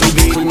nuevo reviento el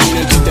beat. Culmina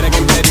el Twitter que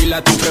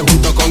impedirla. Tú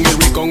pregunto con el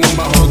Rick con un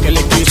bajo que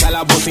le pisa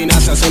la bocina.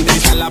 Se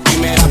sonrisa la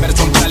primera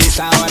versión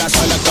paraliza. Ahora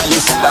solo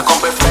actualiza. La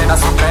compa frena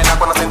su frena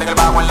cuando sienten el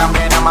bajo en la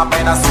vena. Más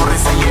pena su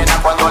risa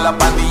llena cuando la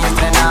pandilla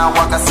estrena.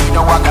 Agua casino,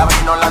 agua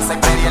cabrino, lanza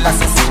y el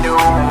asesino.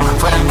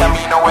 Fuera el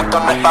camino, esto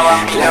no es pa'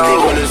 bambino. La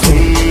con el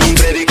zoom,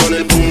 Freddy con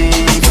el boom.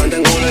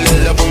 Cantan con la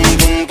letra pum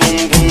pum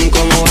pum pum.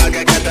 Como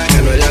acá que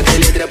ataca, no es la que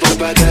letra por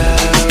patar.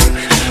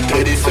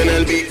 Freddy suena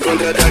el beat,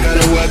 contraataca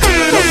los guacas.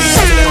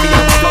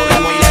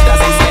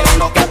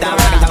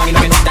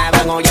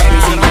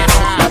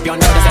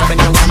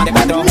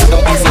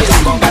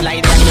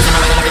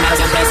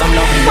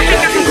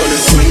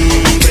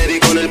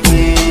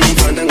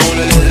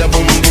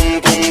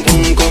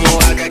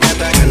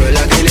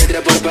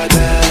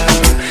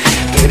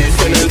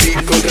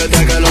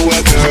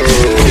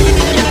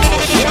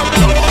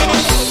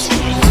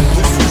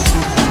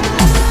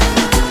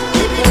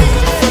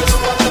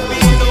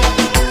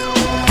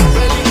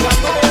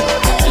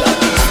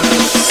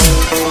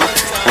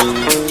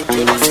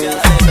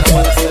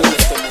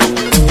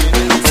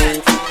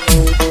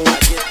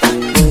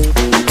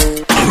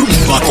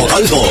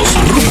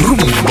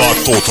 Rumba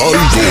Total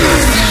 2.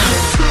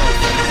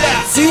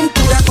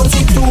 Cintura con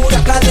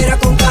cintura, cadera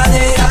con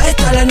cadera,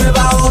 esta es la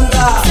nueva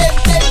onda.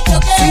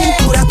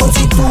 Cintura con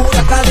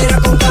cintura, cadera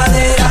con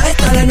cadera,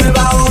 esta es la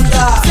nueva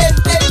onda.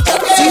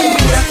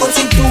 Cintura con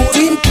cintura,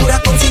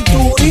 cintura con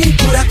cintura,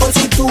 cintura con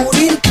cintura,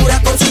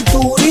 cintura con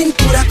cintura,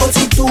 cintura con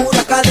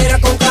cintura, cadera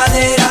con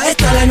cadera,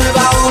 esta es la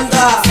nueva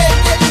onda.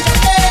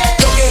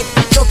 Choque,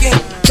 choque,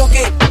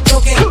 choque,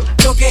 choque,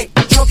 choque,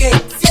 choque.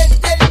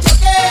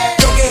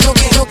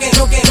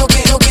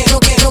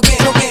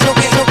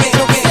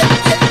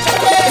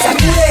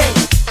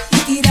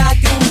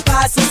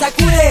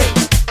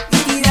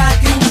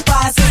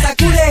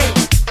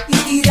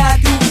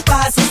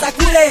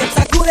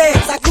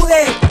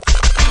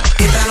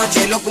 Esta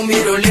noche los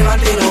cumbieros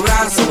levanten los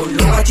brazos,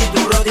 los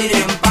machiturros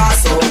tiren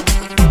paso.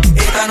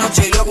 Esta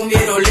noche los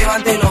cumbieros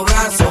levanten los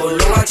brazos,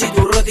 los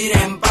machiturros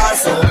tiren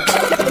paso.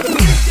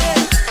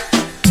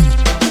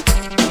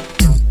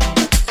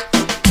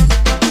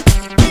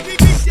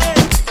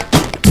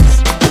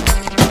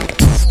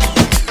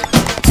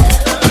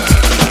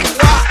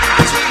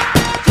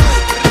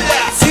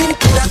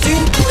 Cintura,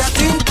 cintura,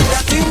 cintura,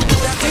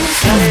 cintura,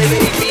 cintura. Dale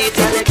baby,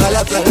 dale,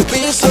 cálate al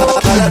piso,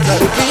 cálate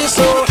al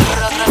piso.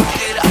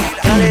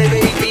 Dale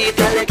baby,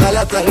 dale,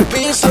 cálate al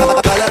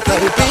piso, cálate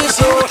al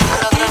piso.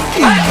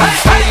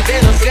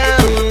 Ven acá,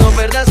 no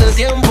perdas el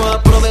tiempo,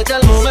 aprovecha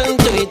el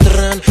momento y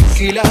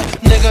tranquila,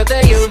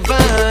 déjate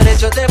llevar,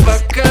 échate pa'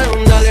 acá,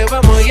 dale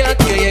vamos ya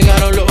que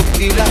llegaron los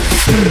kilas.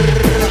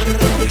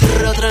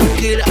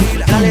 Tranquila,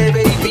 dale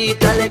baby,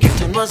 dale que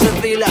esto no hace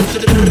fila.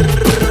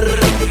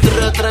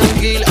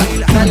 Tranquila,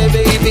 dale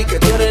baby que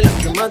tú eres la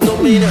que más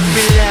domina.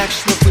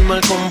 Relax, no fui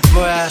mal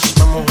compás,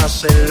 vamos a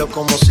hacerlo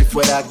como si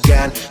fuera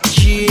GAN.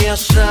 Ya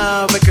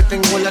sabes que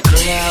tengo la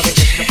clave,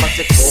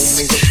 escapate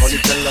conmigo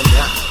solita en la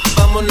nave.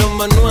 Vámonos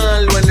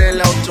manual o en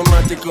el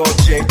automático.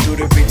 Check to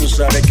repeat, tú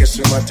sabes que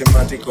soy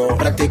matemático.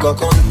 Practico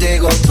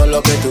contigo todo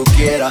lo que tú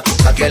quieras,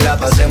 a que la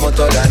pasemos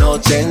toda la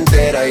noche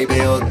entera. Y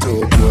veo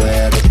tu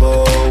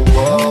cuerpo,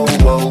 wow,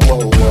 wow,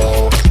 wow,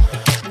 wow.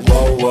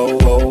 Wow, wow,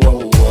 wow,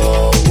 wow,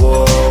 wow,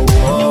 wow,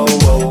 wow,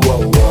 wow,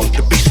 wow, wow.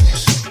 The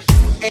business.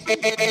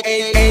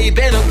 Ey,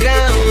 ven acá,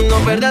 no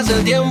perdas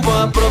el tiempo,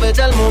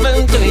 aprovecha el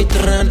momento y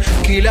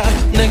tranquila,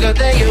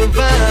 déjate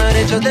llevar,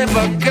 échate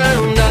pa' acá,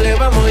 dale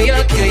vamos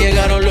ya que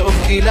llegaron los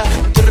kilas.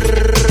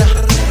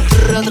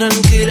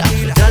 Tranquila,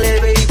 dale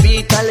baby,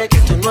 baby, dale que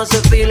esto no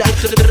hace fila.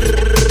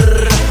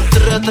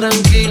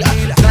 Tranquila,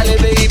 dale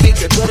baby,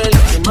 que tú eres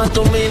la que más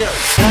domina.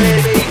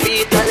 Dale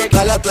baby, dale,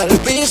 cálate al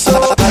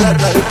piso,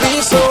 cálate al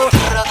piso.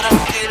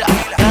 Tranquila,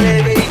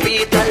 dale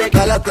baby, dale,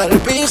 cálate al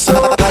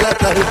piso,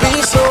 cálate al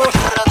piso.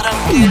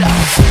 Tranquila.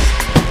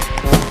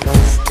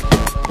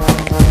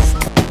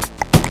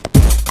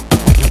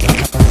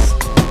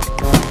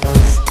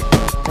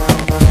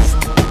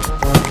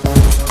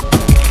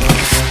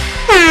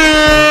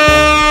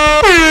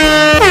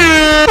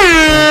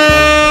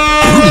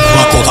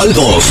 Total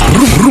 2,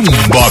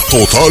 Rumba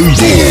Total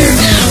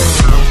 2.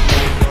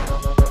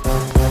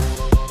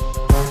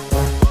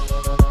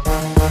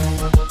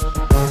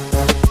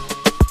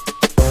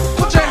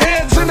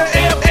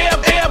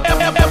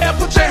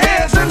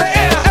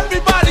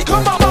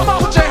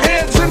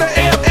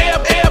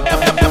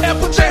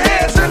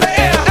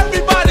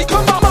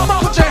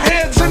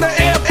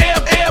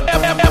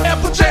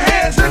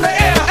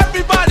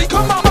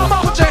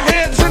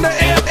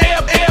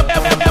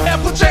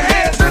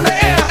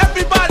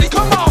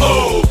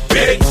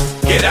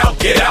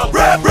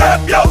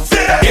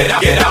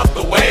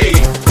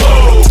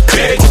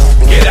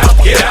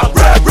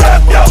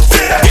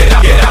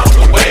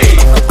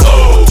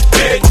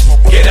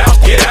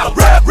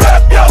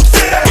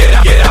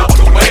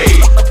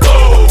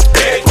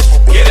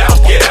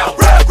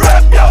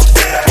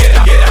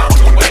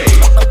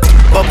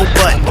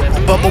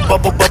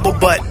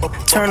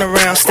 Turn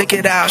around, stick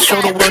it out, show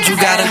the world you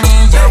gotta.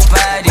 Your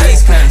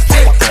body's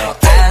perfect, girl.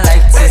 I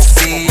like to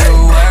see you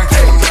work.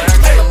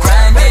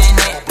 Grinding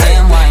it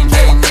and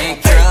winding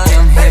it, girl.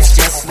 Them hips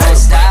just won't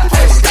stop.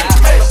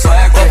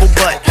 Twerk. Bubble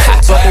butt,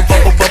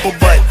 bubble bubble bubble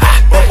butt,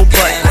 bubble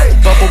butt,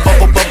 bubble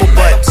bubble bubble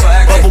butt,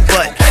 bubble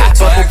butt,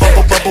 bubble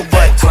bubble bubble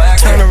butt.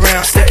 Turn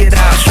around, stick it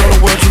out, show the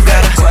world you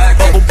gotta.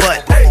 Bubble butt,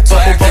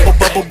 bubble bubble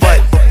bubble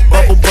butt,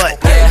 bubble butt,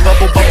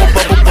 bubble bubble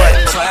bubble butt,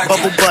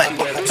 bubble butt,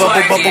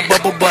 bubble bubble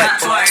bubble butt.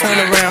 Turn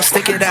around,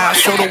 stick it out,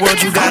 show the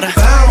world you gotta.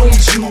 Found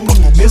you,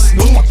 Miss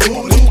New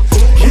Booty.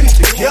 Get it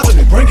together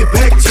and bring it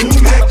back to me.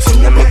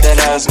 Now make that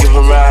ass give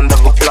a round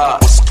of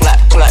applause. Clap,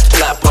 clap,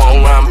 clap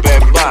on round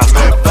bad bounce.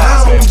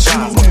 Found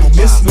you,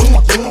 Miss New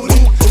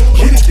Booty.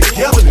 Get it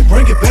together and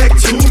bring it back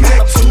to me.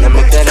 Now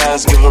make that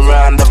ass give a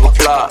round of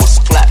applause.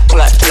 Clap,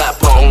 clap,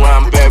 clap on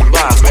round bad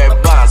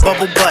bounce.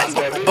 Bubble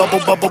butt,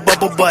 bubble bubble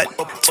bubble butt.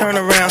 Turn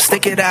around,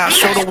 stick it out,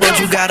 show the world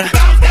you gotta.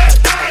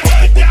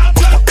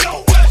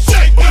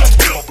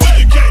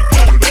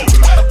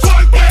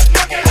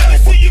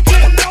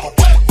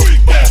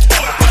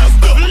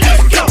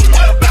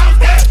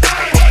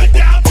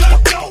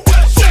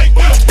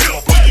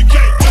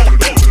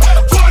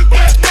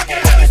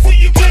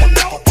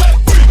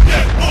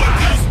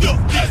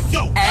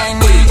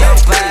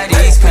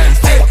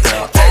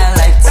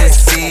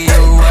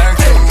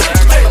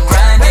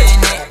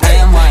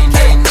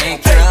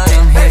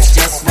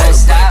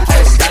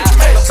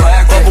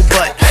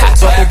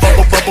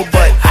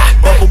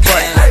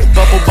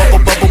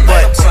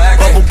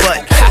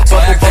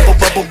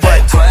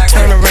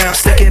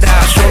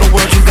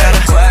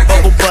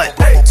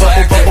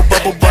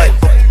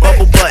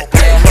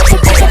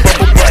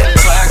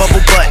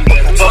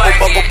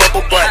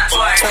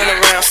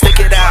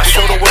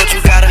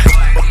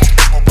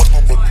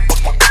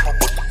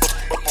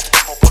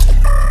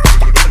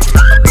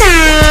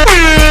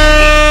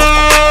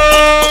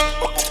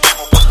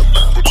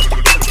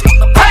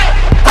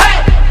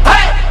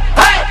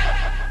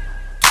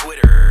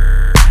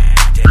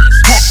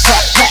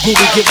 Who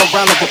we give a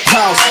round of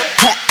applause?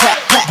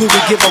 Who we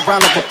give a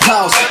round of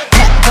applause?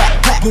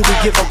 Who we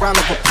give a round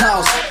of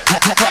applause?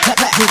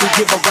 Who we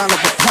give a round of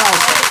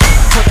applause?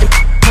 Twerk it,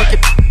 twerk it,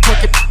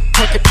 twerk it,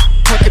 twerk it,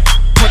 twerk it,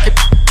 twerk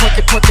it, twerk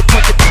it,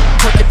 twerk it,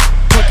 twerk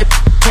it, twerk it,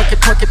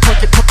 twerk it,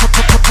 twerk it, twerk it, twerk it,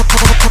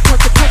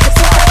 twerk it, twerk it.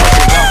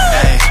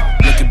 Hey,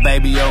 look at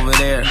baby over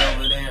there.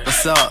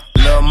 What's up?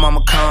 Little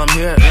mama come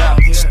here.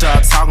 She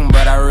started talking,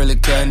 but I really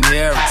couldn't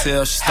hear her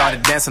till she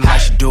started dancing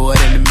like she do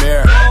it in the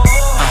mirror.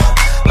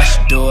 Like she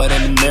do it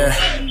in the mirror.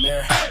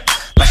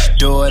 Like she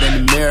do it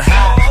in the mirror.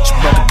 She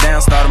broke it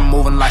down, started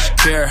moving like she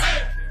care.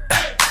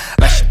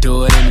 Like she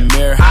do it in the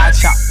mirror. I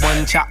chop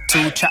one, chop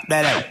two, chop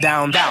that out,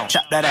 down, down,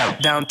 chop that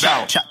out, down,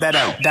 chop, chop that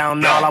out,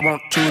 down. All I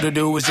want you to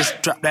do is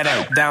just drop that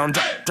out, down,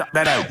 drop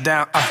that out,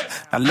 down.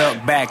 Now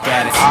look back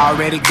at it. I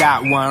already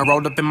got one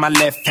rolled up in my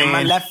left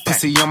hand.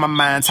 Pussy on my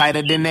mind,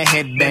 tighter than a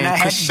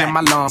headband. Push in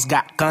my lungs,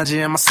 got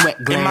ganja in my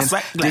sweat glands.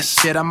 This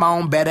shit I'm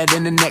on better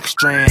than the next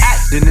strand.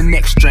 Then the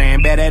next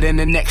strand, better than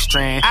the next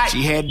strand.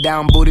 She head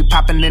down, booty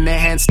popping in the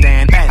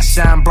handstand. I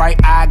shine bright,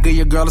 I give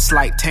your girl a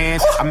slight tan.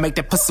 I make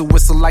that pussy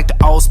whistle like the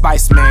Old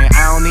Spice man.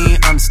 I don't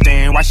even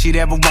understand why she'd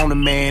ever want a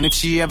man. If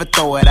she ever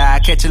throw it, I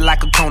catch it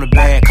like a corner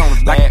bag.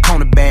 Like a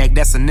corner bag,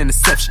 that's an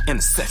interception.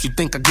 You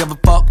think I give a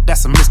fuck?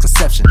 That's a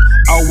misconception.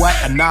 Oh what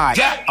a night,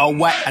 oh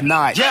what a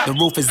night. The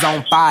roof is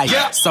on fire,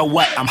 so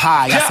what? I'm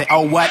high. I say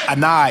oh what a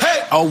night,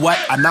 oh what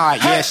a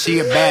night. Yeah, she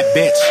a bad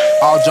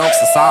bitch. All jokes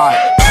aside.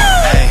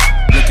 Hey,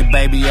 look at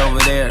baby over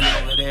there.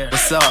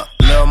 What's up?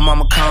 Little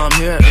mama come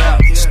here.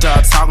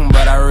 Start talking,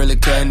 but I really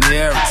couldn't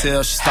hear her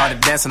till she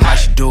started dancing like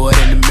she do it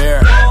in the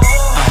mirror.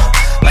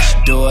 Like she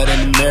do it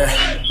in the mirror.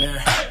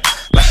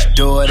 Like she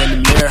do it in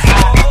the mirror.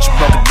 She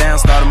broke it down,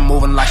 started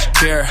moving like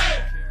Shakira.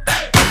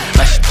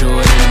 Like she do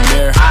it in the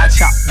mirror. I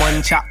chop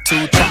one, chop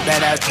two, chop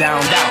that ass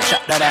down, down.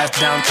 Chop that ass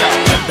down, chop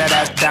that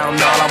ass down.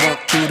 All I want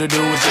you to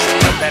do is just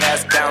chop that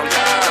ass down,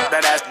 chop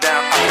that ass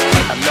down.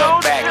 I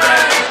look back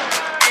at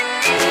it.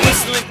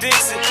 Whistling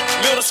Dixie,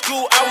 middle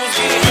school, I was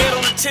getting hit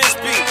on the 10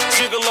 speed.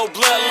 Gigolo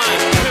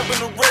bloodline, pimpin'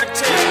 the red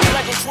tail,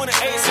 like I'm 28,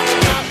 so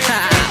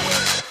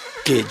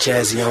Get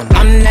jazzy on.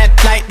 I'm that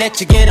flight that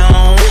you get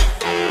on,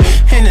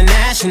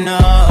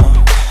 international.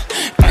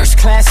 First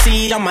class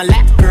seat on my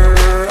lap,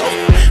 girl,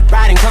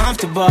 riding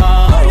comfortable.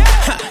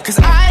 Cause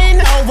I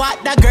know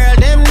what that girl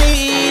them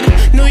need.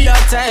 New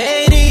York to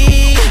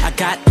Haiti, I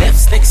got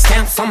lipstick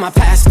stamps on my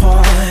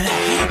passport.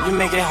 You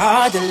make it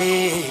hard to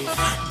leave.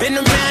 Been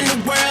around the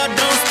world,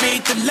 don't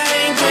speak the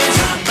language,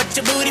 but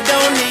your booty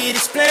don't need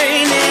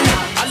explaining.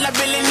 All I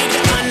really need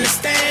to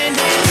understand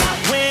is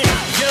when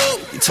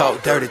you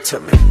talk dirty to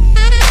me.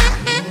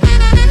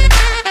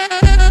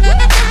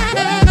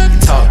 You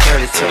talk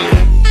dirty to me.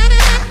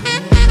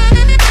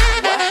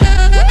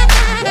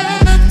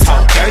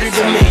 Talk dirty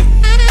to me.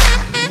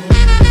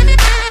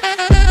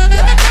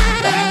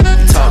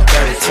 Talk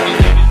dirty to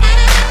me.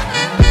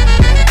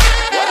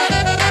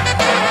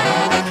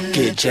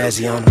 Get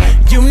jazzy on me.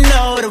 You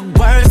know the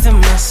words of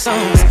my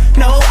songs.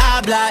 No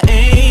habla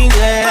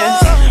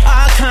English.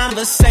 Our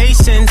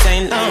conversations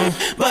ain't long,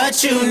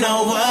 but you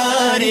know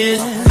what is.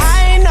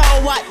 I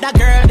know what that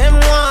girl them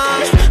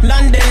want.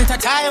 London to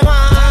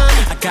Taiwan.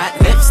 I got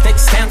lipstick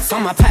stamps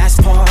on my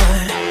passport.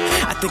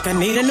 I think I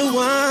need a new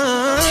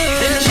one.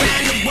 Been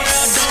around the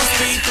world, don't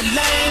speak the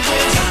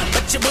language,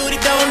 but your booty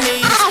don't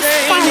need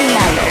explaining.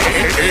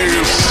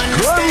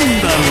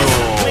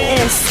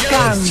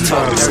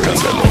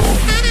 Escándalo.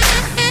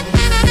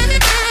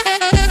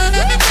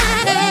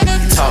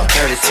 Talk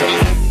dirty to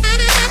me.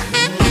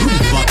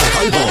 Rumba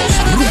Total 2.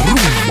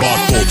 Rumba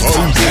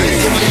Total 2.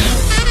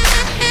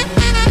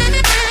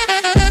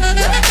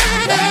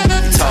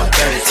 Talk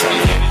dirty to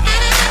me.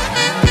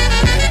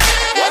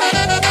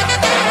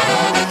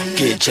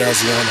 Get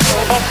jazzy on me.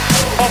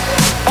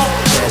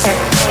 Jazzy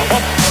on me.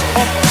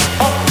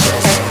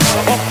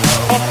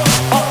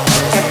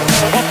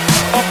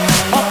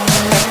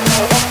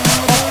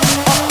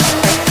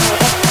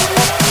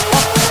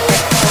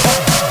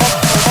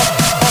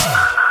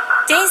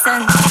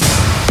 Jason.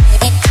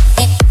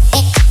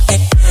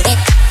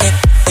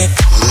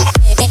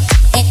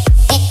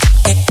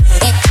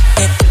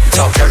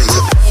 Talk dirty to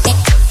me.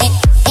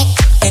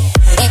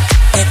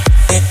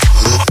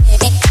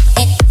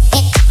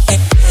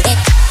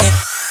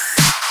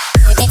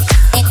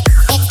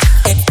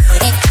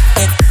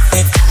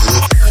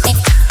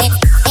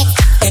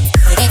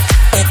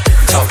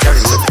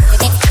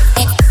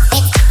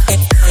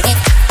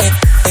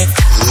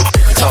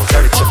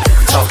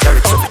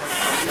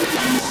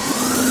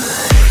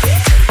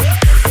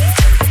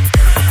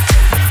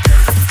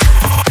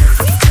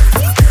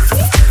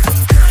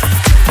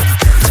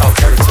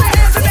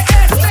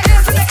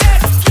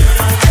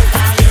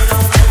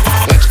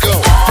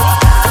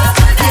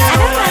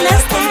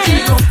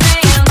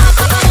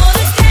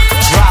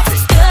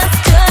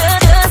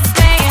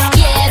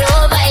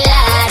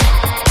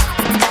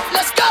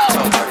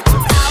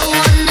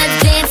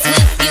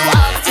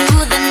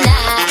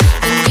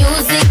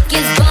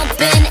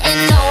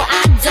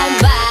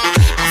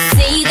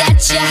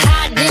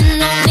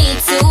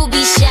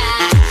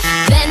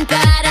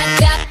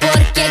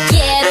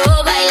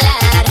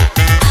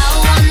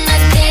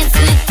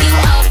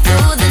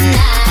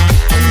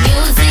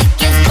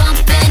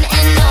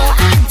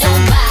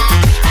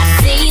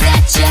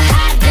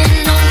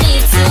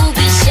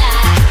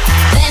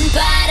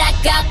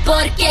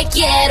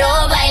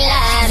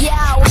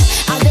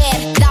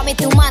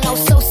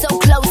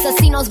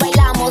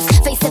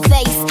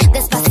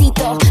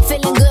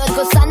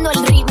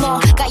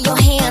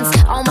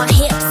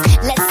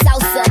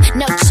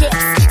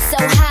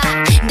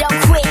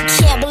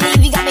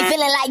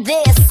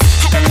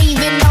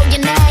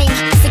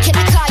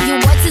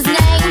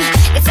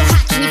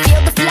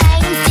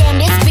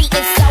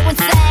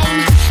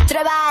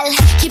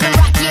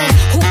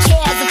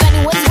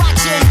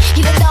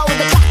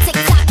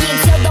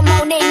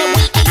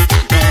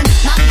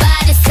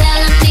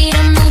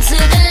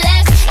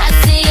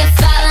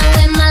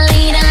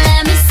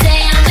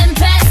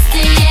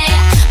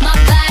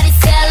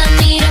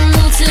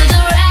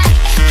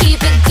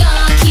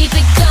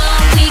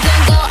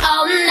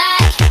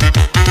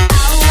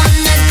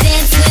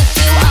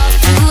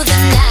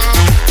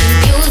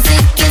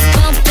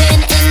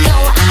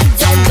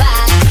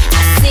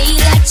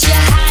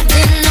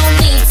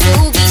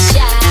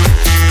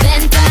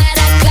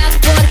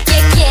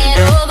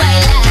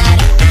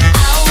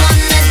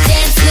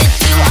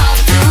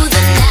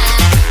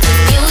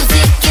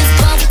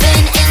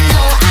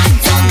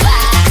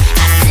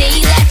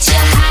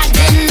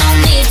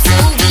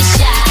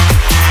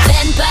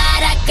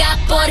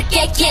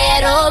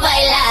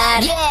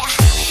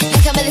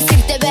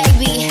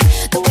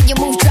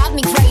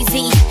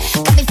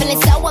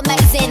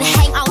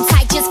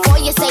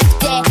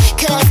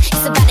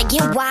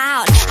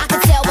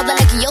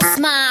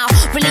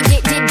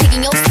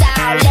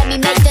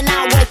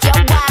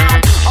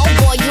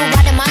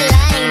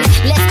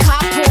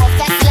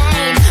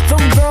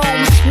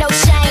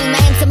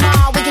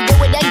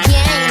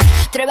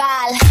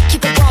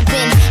 keep it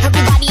bumping.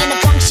 Everybody in the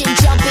function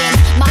jumping.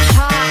 My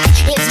heart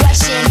is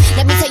rushing.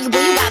 Let me tell you, boy,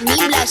 you got me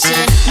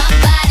blushing. My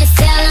body's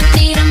telling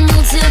me to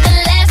move to the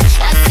left.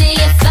 I see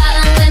you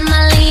following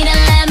my lead,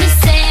 and let me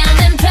say I'm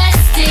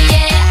impressed,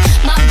 yeah.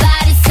 My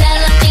body's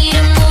telling me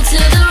to move to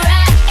the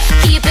right.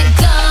 Keep it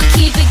going,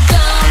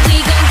 we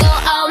gon' go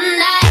all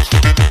night.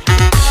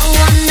 I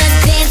wanna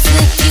dance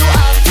with you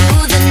all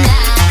through the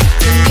night.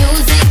 The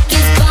music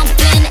is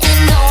bumping and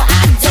no,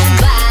 I don't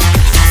bite.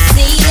 I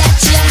see that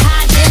you're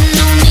hiding,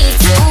 no need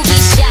to be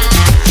shy.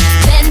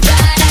 Ven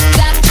para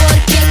acá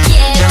porque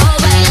quiero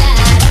bailar.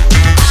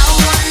 I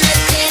wanna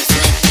dance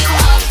with you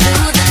all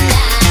through the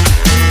night.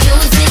 The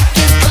music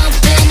is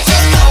bumping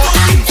and no,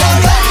 I don't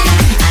bite.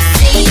 I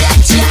see that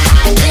you're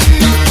hiding,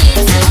 no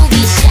need to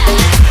be shy.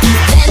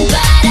 Ven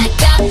para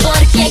acá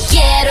porque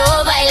quiero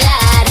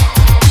bailar.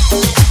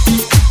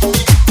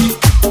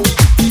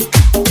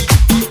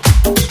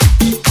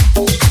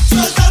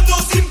 Saltando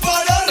sin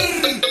parar.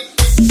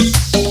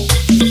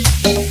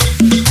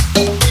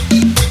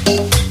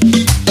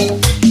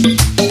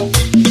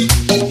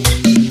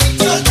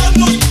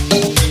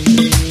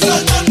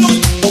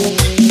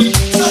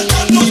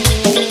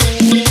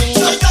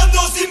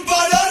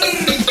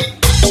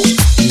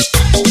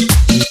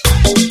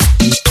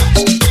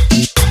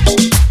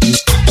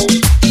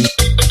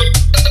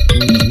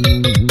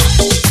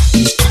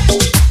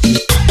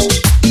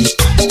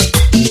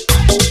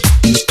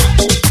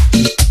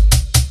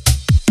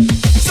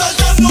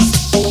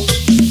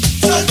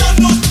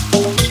 Saltando,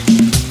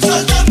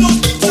 saltando, saltando,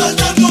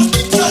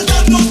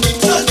 saltando sin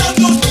parar.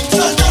 Saltando,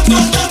 saltando,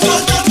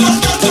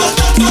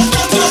 saltando,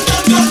 saltando,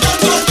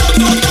 saltando,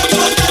 saltando,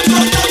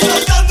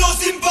 saltando sin parar. Saltando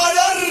sin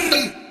parar.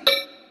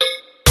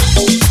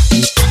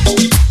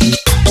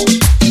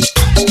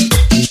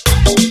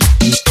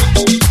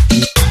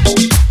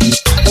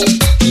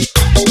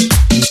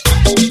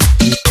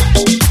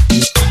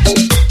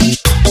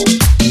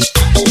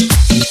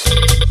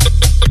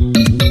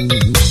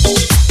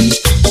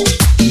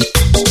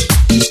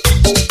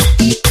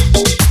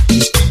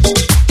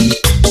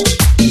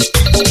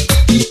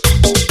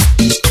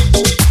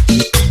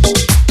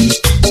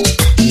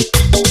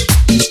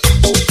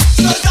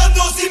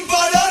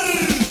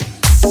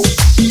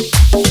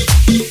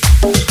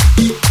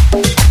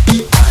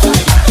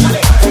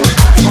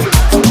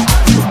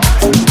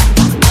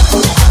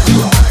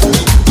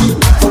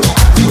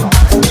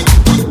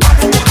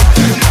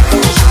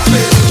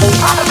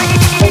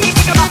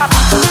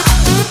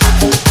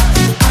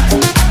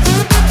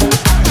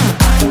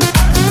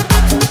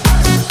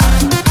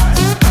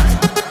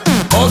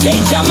 Ok,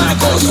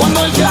 chamacos,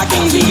 cuando el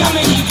Kraken diga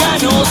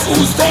mexicanos,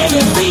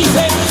 ustedes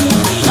dicen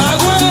 ¡a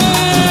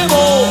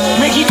huevo!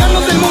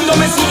 Mexicanos del mundo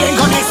me siguen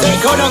con ese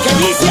coro que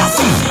dice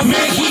así: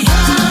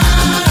 Mexicanos,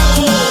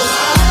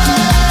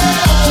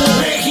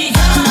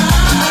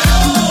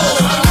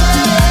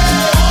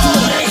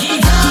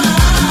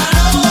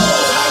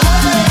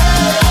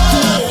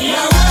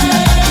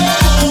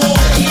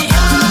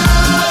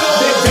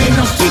 de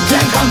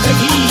Tenochtitlan con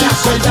tequila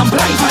sueltan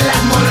play pa'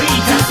 las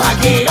morritas, pa'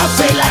 que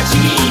goce la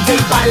chinita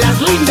y pa'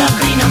 las lindas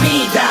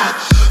dinamita.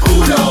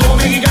 Uno,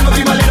 mexicano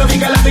tribalero, bien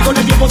galante con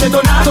el tiempo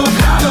detonado.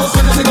 Claro,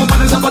 suéltese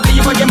compadre el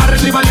zapatillo pa' quemar el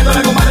tribaleando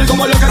la comadre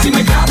como loca si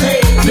me cabe.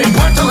 De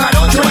Puerto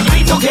Jarocho el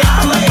grito que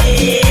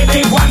hable,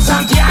 de Juan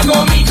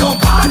Santiago mi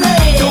compadre.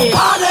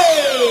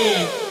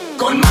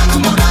 Con Manu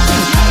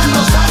Morales y Alan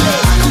Rosales,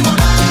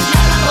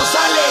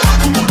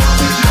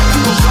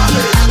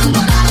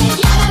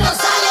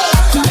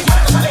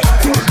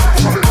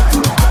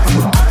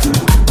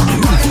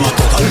 Rumba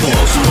Total 2.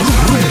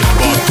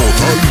 Rumba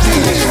Total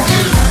 2.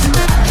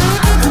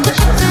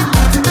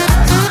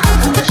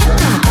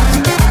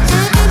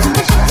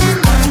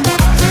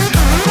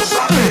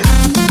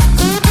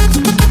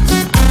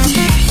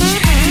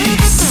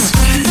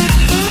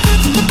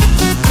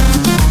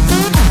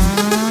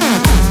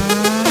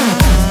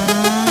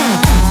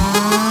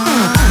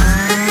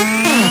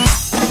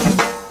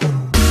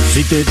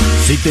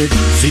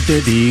 Si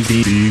te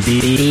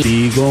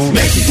digo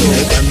México,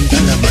 levanta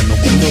la mano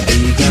cuando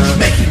diga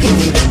México,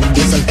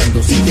 vamos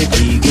saltando si te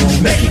digo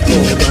México,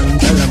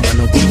 levanta la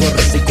mano con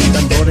gorras y con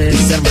tambores,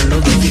 se arman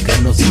los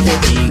mexicanos si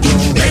te digo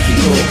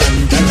México,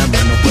 levanta la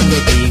mano cuando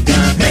diga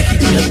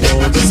México, ya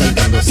todos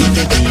saltando si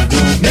te digo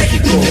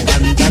México,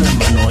 levanta la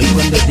mano y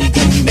cuando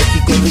digan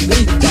México tú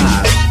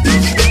gritas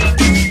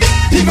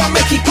 ¡Viva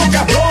México,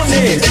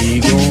 cabrones!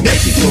 Digo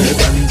México,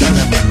 levanta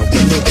la mano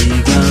cuando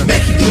diga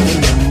México,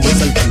 vamos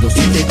saltando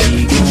si te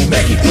digo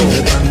México,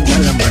 levanta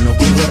la mano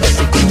con gorras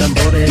y con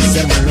tambores, se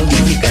arman los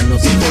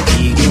mexicanos si te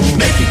digo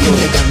México,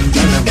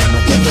 levanta la mano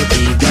cuando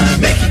diga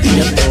México,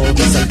 ya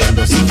todos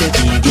saltando si te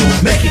digo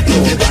México,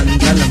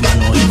 levanta la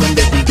mano y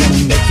cuando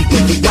digan México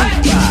tú gritas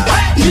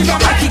 ¡Viva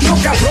México,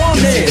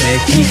 cabrones!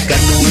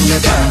 Mexicano,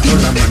 levanto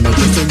la mano,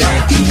 yo soy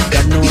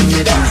mexicano, me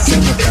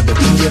dicen notado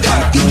con mi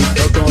ritmo y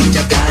todo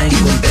ya va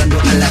encontrando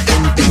a la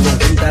gente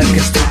conjunta que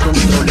estoy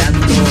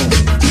controlando.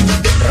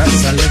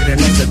 Raza alegre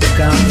no se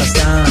deja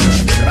aplastar,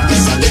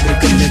 raza alegre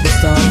que le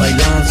gusta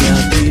bailar, si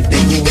a ti te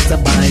gusta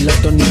bailar,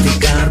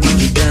 tonificar,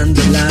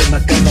 maquillando el alma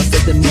cada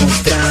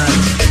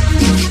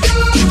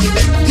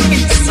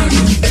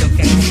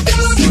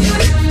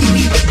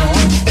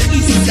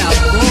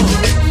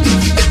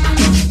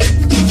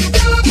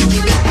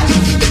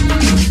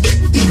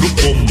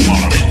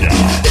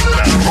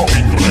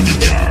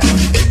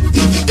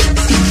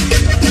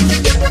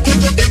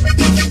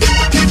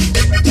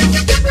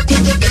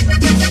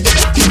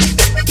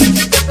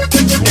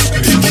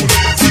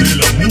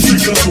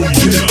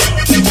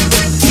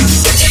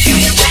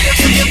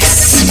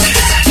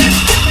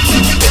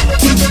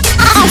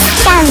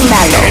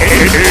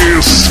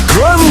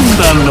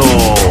Escándalo.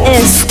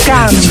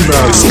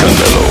 Escándalo.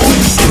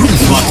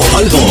 Rumba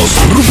Total 2.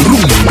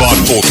 Rumba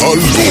Total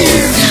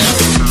 2.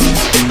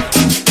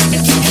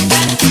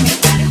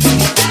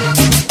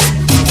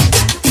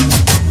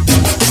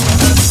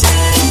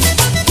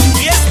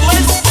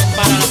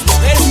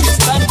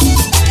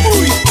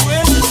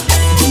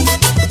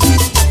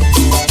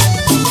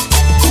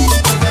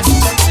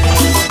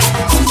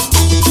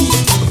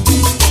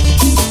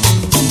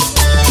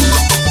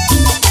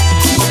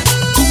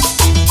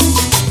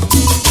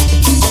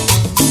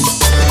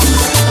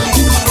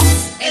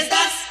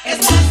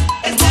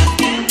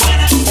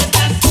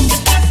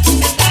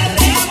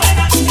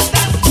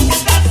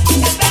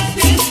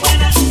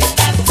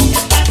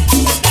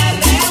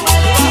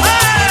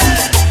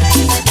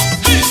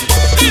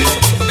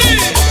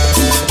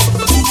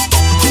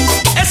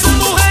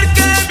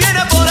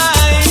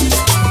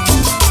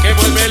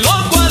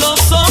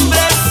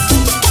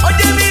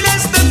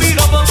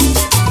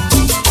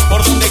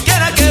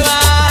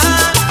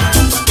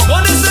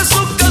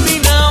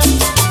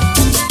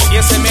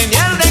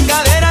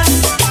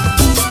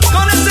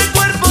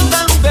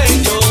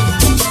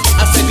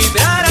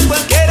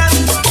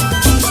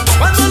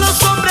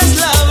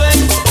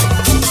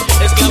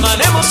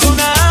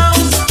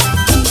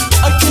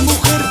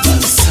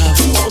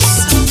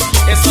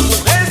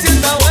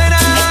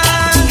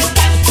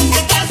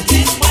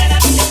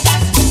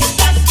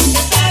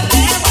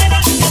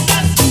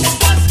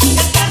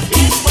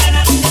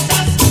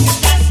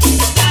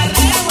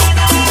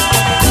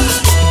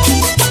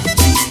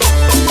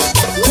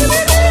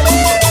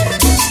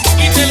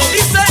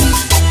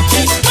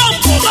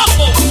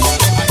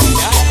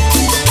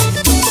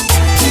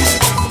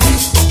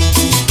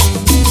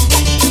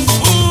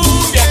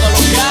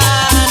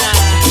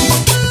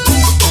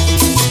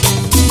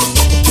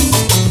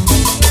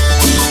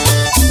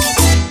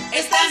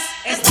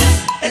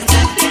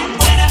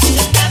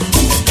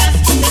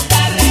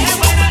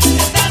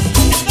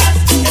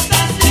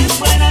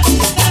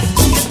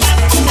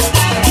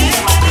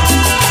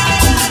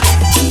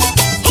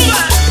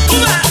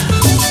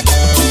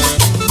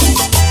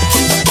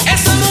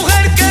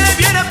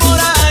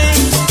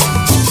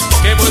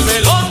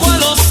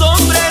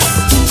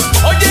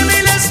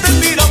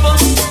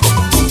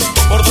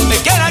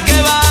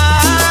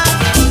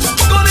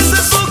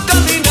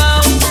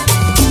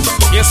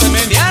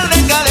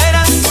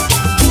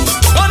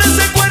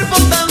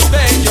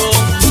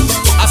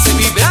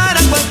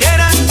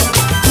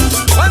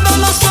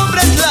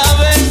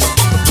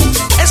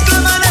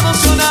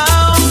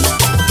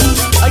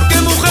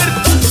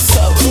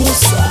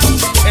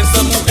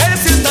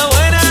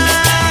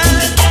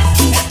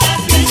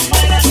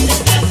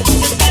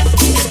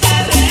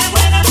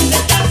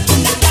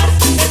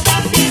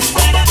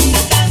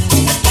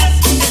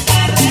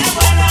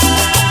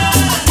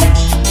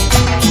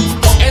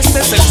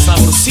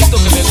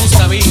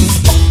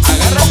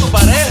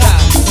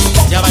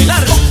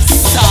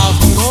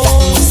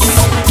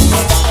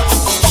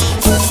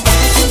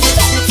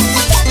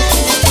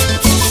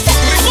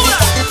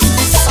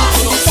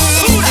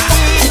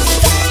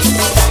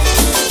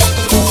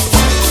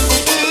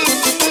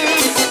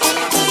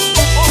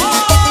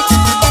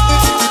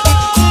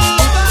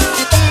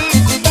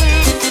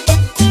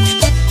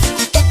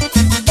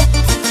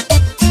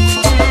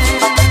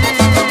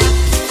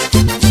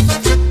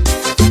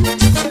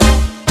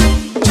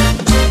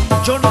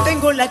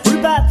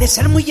 de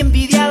ser muy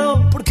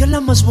envidiado, porque es la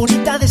más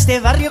bonita de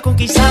este barrio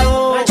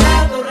conquistado.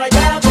 Rayado,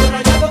 rayado,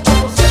 rayado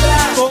como cebra,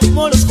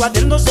 como los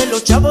cuadernos de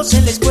los chavos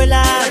en la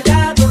escuela.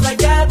 Rayado,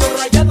 rayado,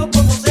 rayado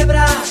como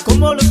cebra,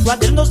 como los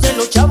cuadernos de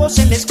los chavos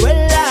en la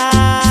escuela.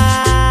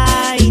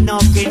 Y no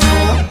que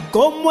no,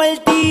 como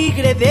el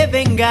tigre de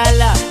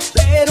Bengala,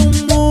 pero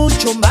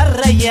mucho más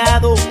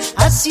rayado.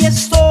 Así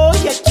estoy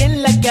aquí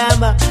en la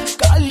cama,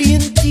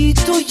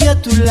 calientito y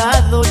a tu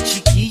lado.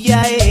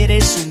 Chiquilla,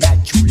 eres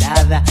una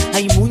chulada.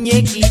 Ay,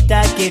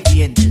 muñequita, que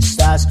bien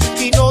estás.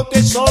 Y no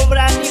te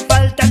sobra ni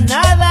falta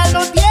nada,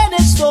 lo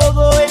tienes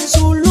todo en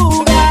su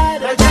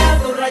lugar.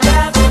 Rayado,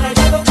 rayado,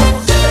 rayado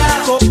como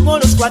cebra, como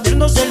los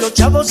cuadernos de los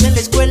chavos en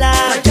la escuela.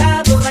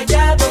 Rayado,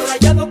 rayado,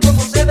 rayado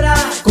como cebra,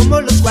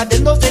 como los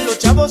cuadernos de los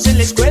chavos en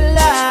la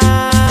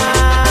escuela.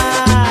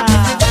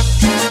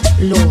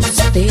 Los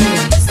tenis.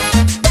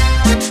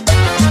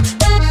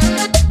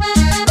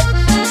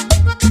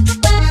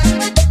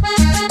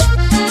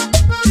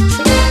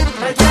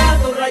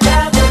 Rayado,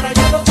 rayado,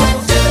 rayado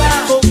como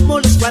cebra, como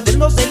los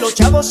cuadernos de los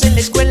chavos en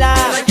la escuela.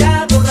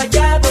 Rayado,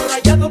 rayado,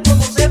 rayado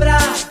como cebra,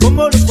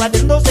 como los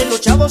cuadernos de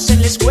los chavos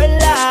en la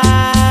escuela.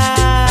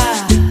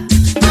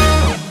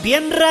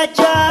 Bien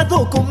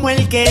rayado como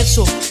el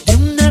queso de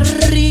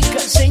unas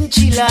ricas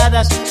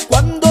enchiladas.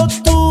 Cuando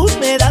tú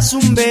me das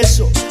un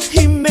beso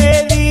y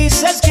me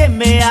dices que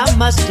me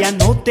amas, ya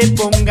no te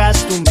pongas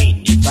tu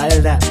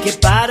minifalda, que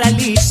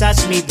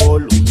paralizas mi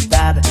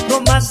voluntad.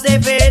 No más de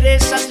ver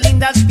esas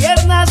lindas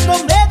piernas, no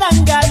me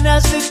dan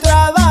ganas de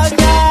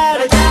trabajar.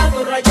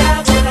 Rayado,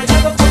 rayado,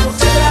 rayado como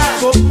cebra,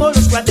 como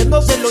los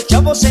cuadernos de los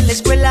chavos en la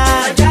escuela.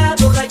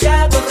 Rayado,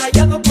 rayado,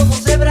 rayado como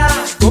cebra,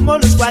 como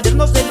los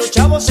cuadernos de los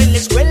chavos en la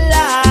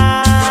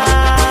escuela.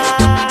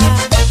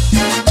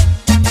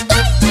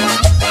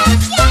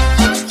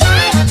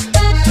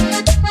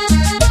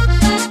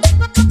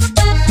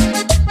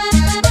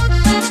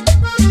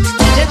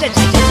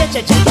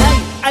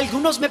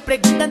 Algunos me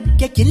preguntan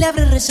que a quién le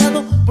habré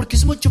rezado, porque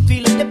es mucho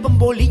filete pa' un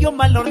bolillo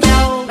mal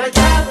horneado.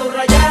 Rayado,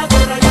 rayado,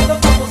 rayado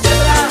como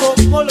cebra,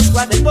 como los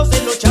cuadernos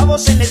de los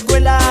chavos en la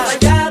escuela.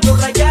 Rayado,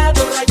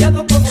 rayado,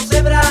 rayado como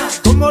cebra,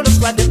 como los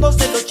cuadernos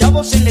de los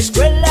chavos en la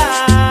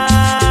escuela.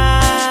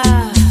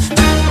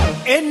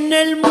 En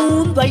el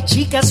mundo hay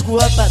chicas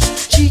guapas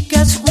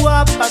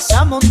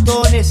a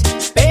montones,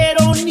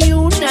 pero ni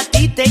una a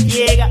ti te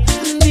llega,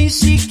 ni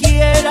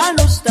siquiera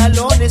los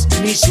talones.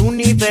 Miss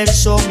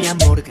Universo, mi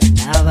amor,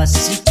 ganabas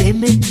si te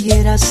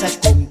metieras a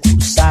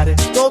concursar.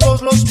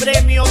 Todos los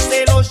premios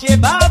te los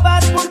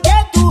llevabas porque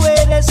tú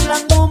eres la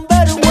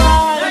number one.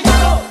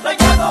 Rayado,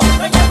 rayado,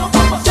 rayado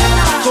como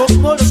cebra,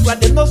 como los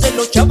cuadernos de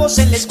los chavos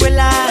en la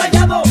escuela.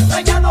 Rayado,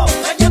 rayado,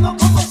 rayado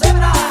como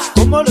cebra,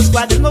 como los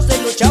cuadernos de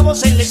los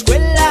chavos en la escuela.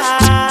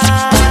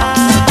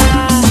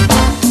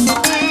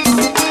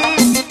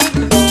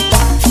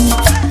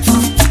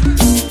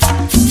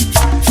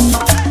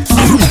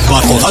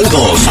 Rumba Total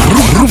 2.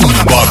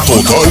 Rumba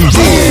Total 2.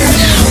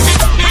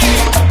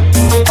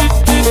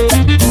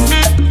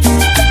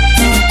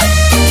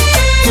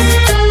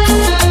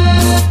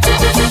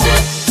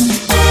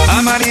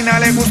 A Marina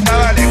le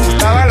gustaba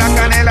la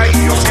canela,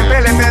 y yo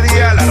siempre le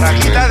pedía la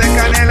rajita de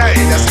canela.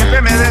 Ella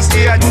siempre me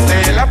decía, yo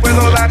te la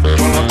puedo dar,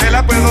 yo no te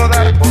la puedo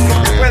dar, porque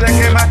te puede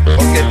quemar,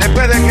 porque te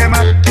puede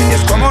quemar. Ella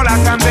es como la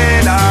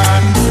candela.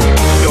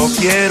 Yo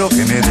quiero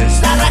que me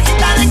des la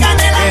rajita de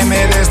canela, que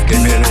me des, que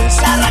me des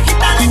la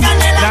rajita de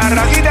canela, la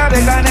rajita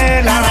de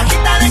canela, la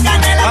rajita de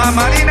canela. A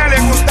Marina le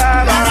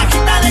gustaba la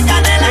rajita de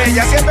canela,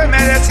 ella siempre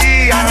me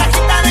decía, la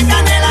rajita de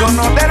canela, yo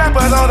no te la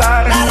puedo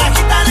dar, la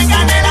rajita de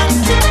canela.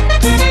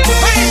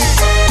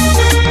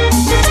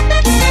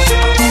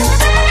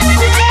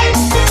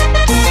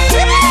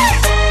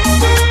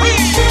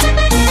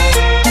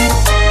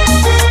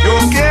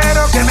 Yo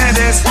quiero que me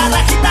des la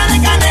rajita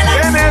de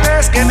canela, que me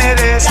des, que me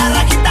des la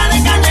rajita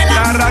de canela,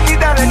 la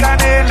rajita de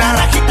canela, la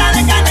rajita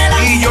de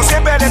canela. Y yo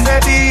siempre le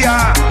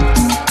pedía.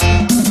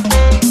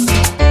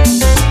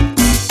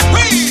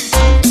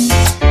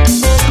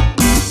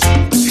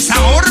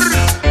 ¡Sabor!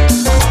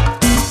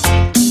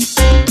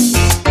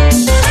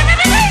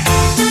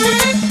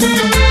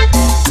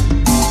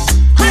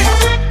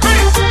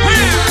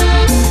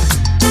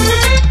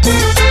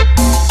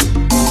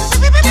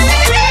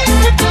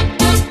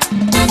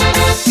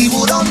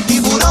 Tiburón,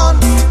 tiburón,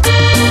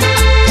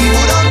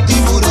 tiburón,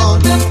 tiburón,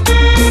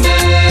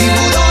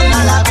 tiburón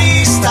a la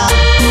vista,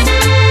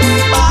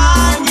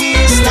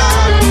 bañista.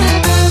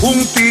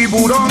 Un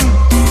tiburón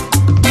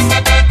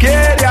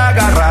quiere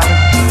agarrar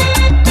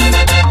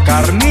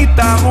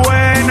carnita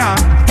buena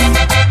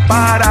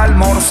para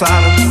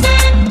almorzar.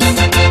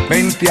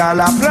 Vente a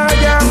la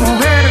playa,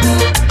 mujer,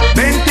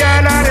 vente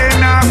a la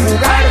arena a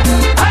jugar,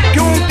 que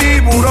un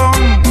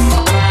tiburón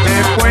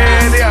te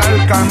puede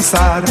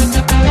alcanzar.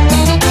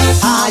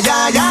 Ay,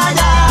 ay, ay,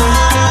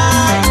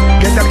 ay,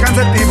 que te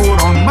alcance el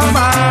tiburón,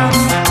 mamá.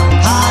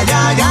 Ay,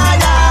 ay, ay,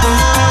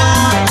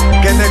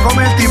 ay, que te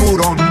come el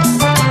tiburón.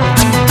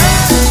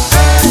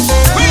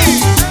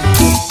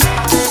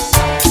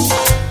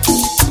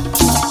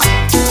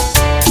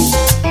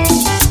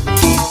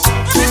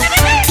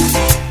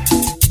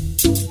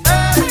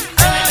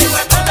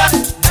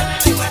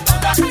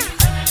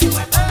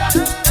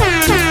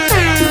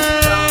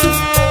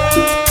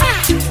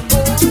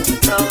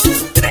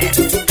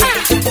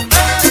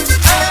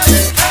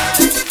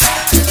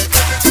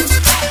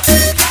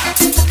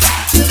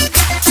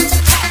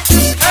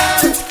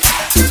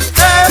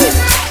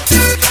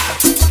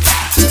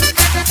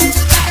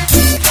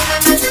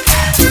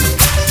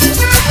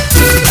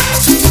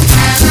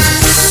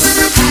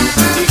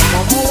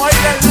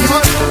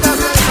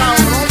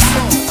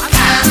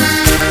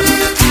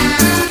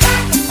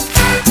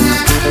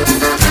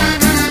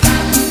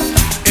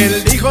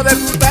 El hijo de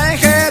puta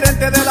es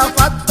gerente de la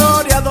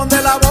factoría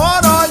donde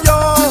laboro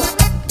yo.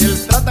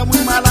 Él trata muy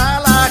mal a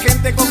la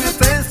gente con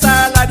este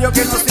salario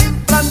que nos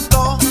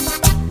implantó.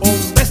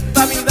 Hombre,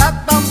 esta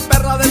vida tan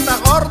perra de esta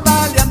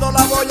gorda, liando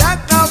la voy a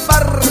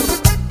acabar.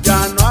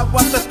 Ya no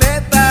aguanto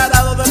este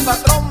tarado del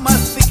patrón,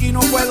 mastic y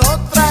no puedo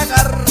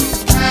tragar.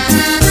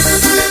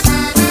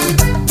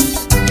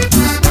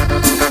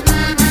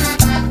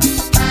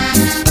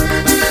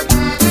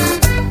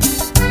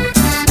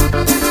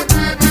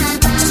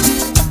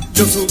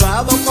 Yo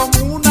sudado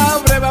como una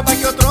breva para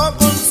que otro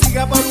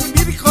consiga por un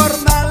vil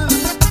jornal.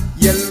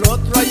 Y el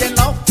otro ahí en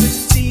la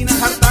oficina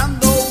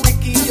hartando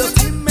wikillos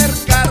sin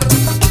mercar.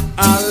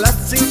 A las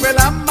 5 de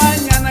la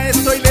mañana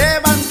estoy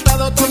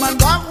levantado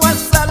tomando agua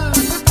sal,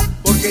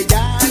 porque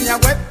ya ni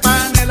agua es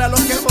panela, lo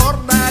que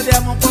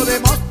jornaleamos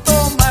podemos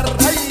tomar.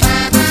 Ay.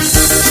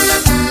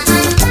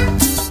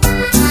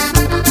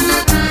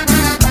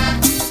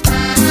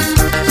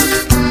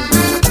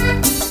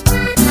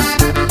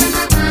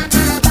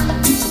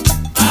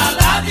 A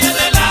las 10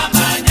 de la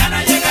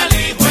mañana llega el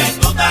hijo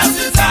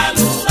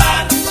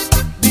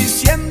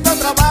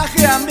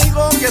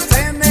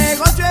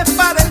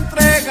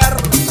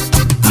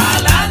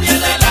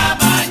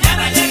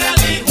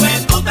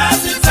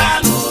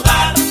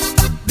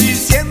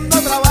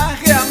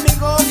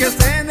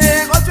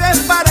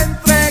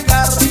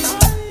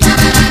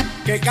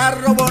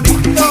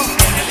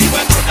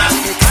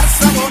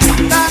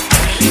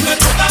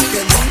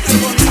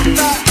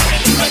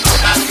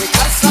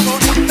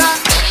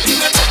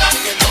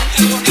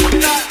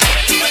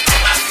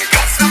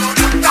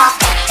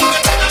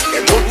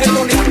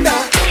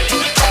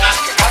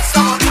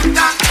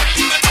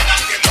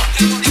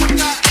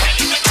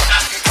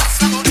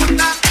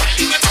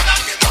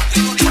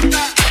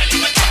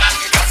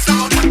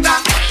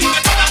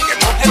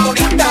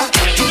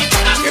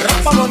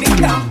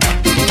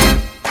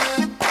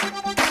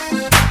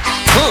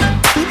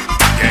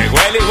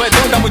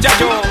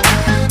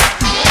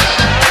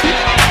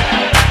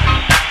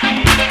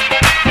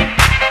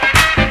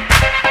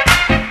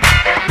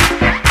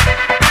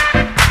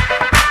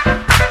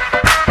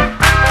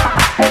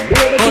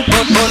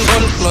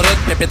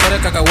piedra,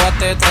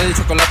 cacahuate, trae de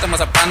chocolate,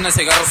 mazapanes,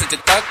 cigarros y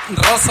tic-tac,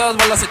 rosas,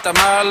 bolas y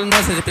tamal,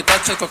 nueces y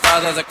pitaches,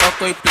 cocadas de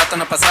coco y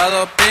plátano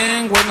pasado,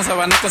 pingüinos,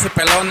 abanicos y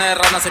pelones,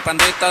 ranas y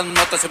panditas,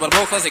 motos y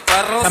burbujas y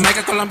carros,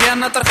 Jamaica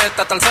colombiana,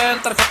 tarjeta Telcel,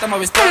 tarjeta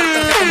Movistar,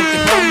 tarjeta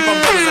Multifón,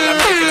 bombones de la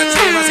América y la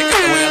Chivas, y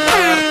que te voy a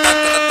dar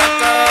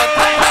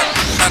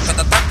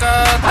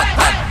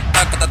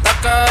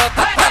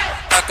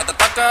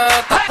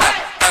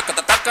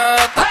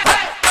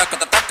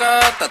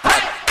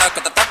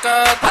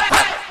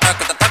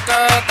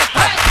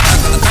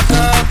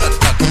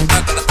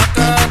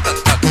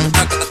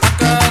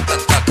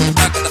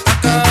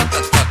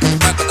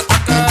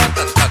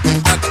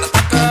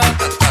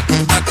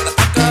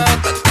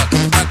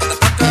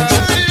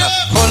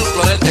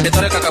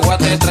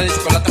cacahuate, trae de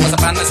chocolate,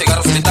 mazapanes,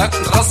 cigarros y tic-tac,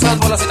 rosas,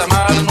 bolas y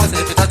tamal, nueces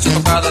y pitaches,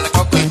 cocadas de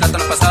coco y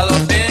plátano pasado,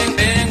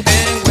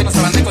 pingüinos,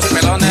 abanicos y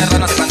pelones,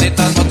 ranas y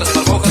panditas, motos y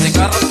burbujas y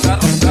carros.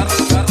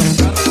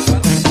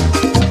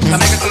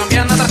 Jamaica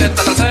colombiana,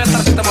 tarjeta Telcel,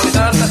 tarjeta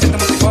Movistar, tarjeta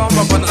Multifón,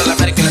 bombones de la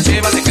América y la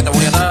Chivas, y que te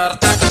voy a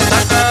dar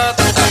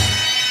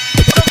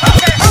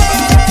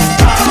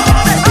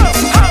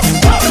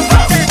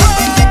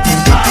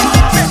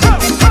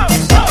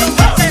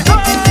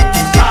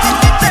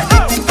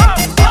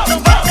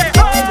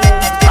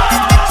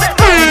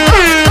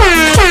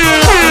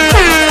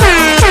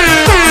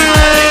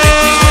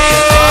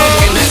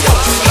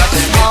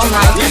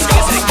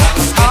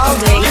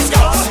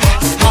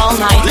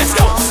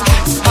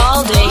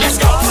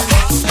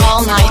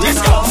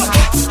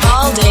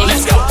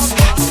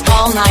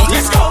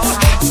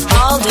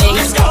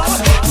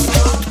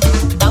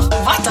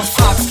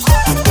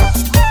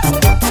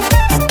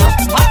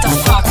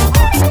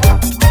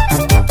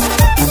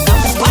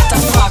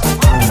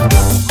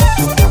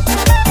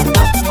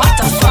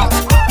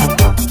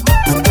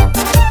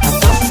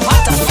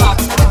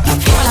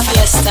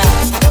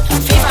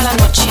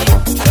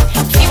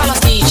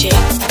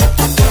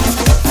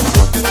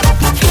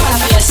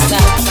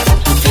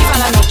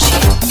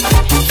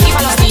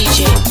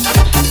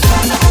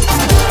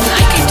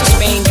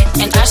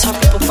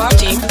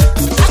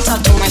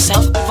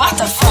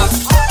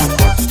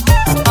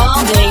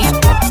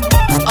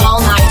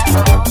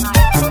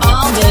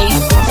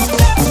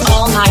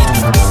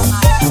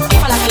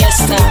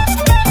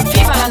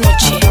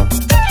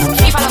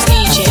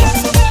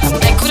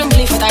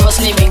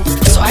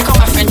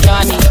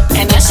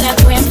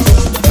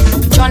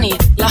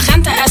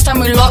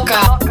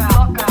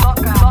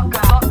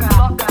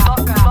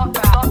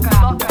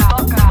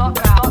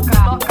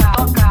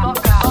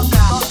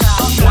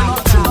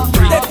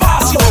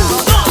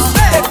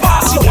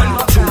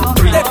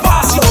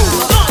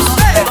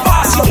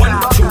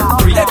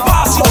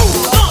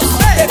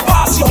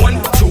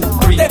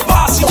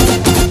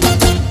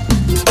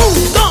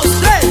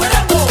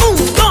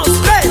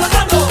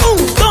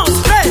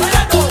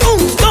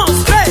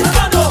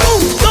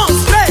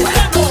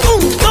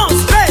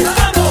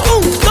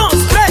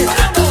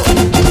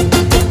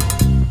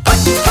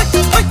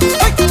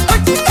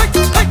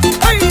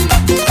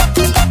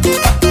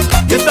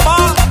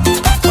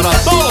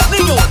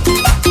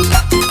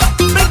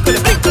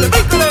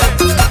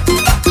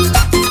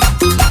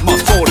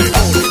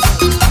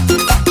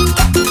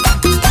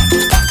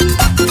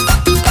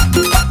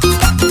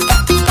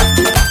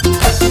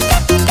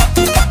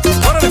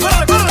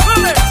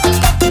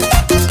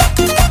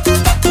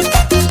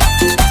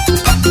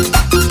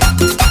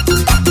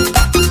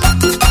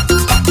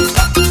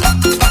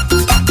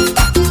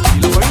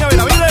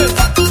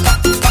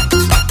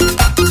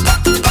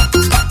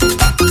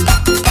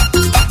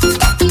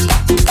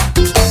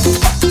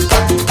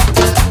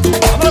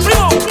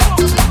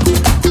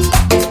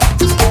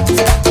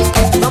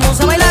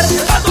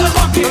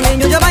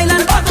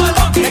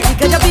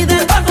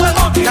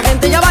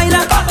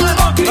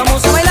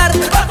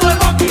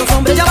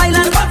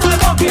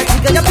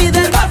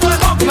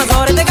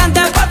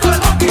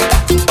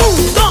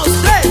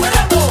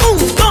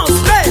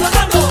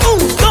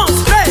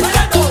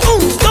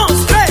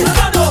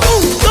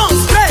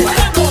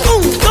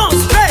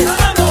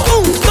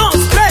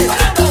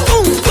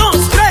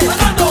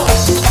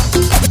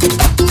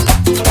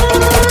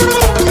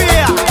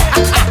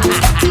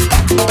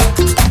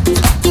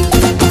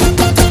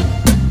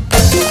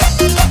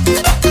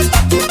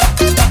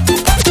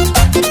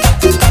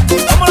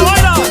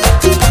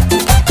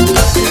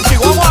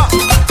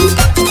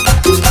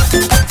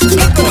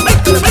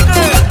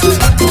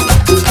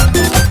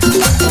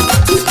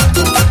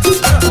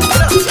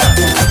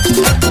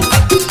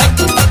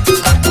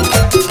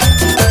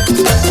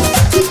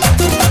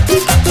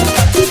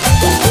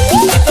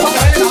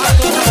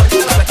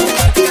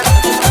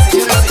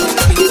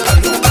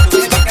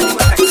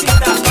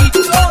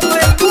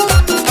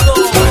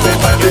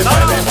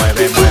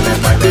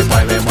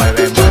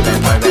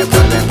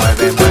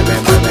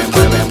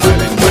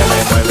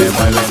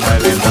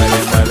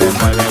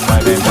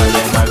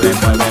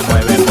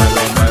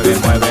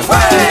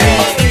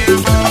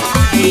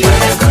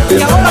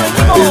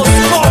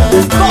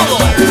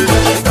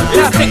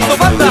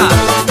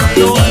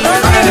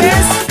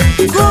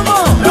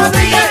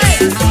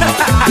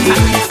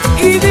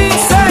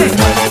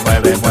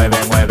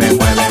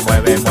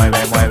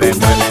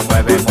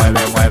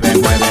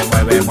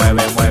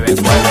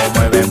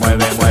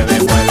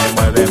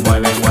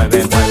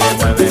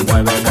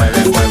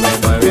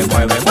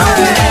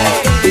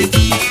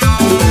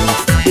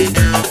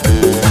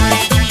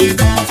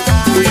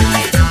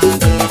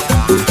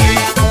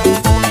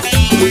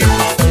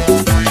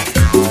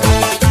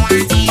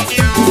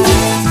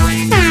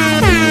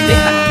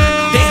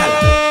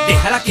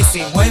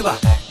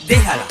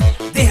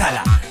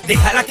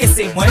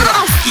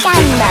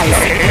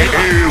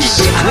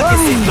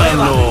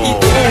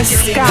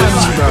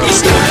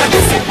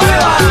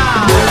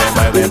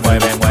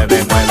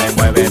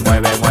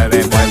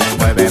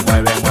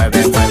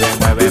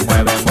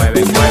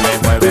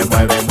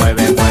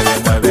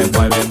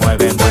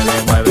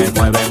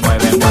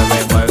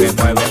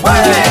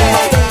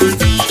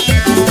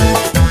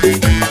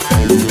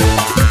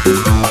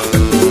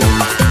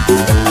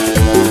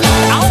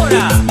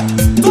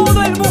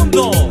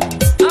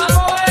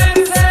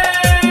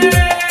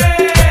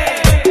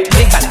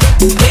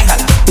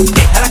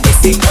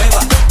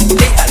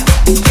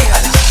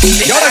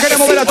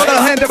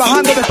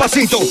Bajando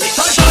despacito.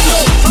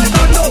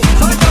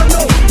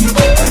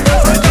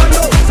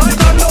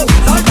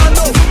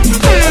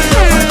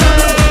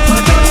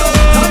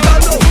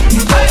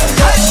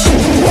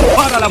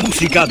 Para la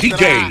música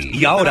DJ.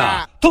 Y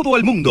ahora, todo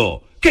el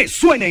mundo, que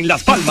suenen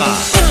las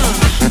palmas.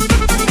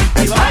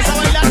 Y vamos a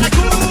bailar la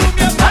cumbia.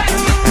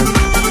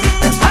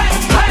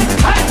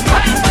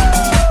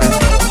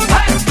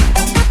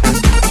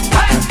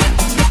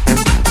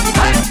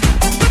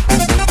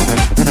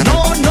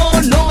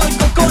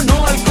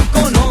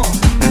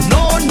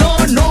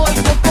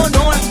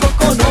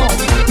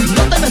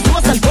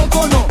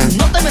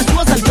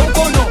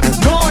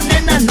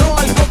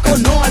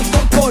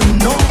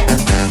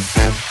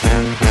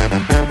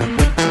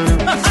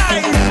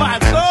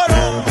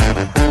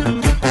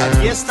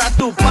 Está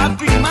tu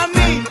papi,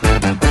 mami.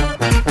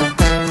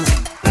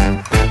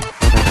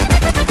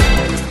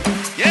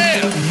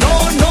 Yeah.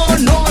 No, no,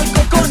 no, al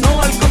coco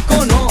no, al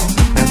coco no.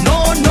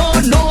 No,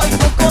 no, no, al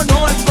coco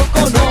no, al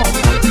coco no.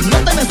 No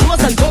te me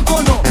subas al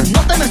coco no,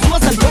 no te me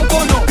subas al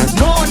coco no.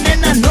 No,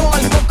 nena, no,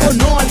 al coco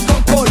no, al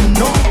coco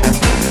no.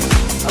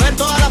 A ver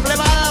toda la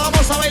plebada,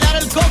 vamos a bailar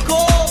el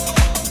coco.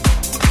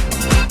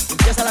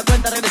 Empieza la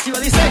cuenta regresiva,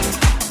 dice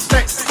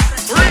 3,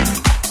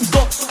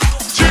 2,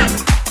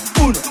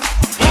 1.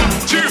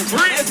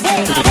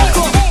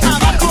 Abajo,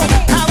 abajo,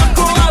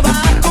 abajo,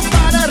 abajo,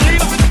 para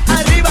arriba,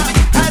 arriba,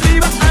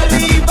 arriba,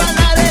 arriba, a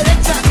la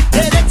derecha,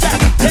 derecha,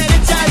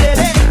 derecha,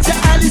 derecha,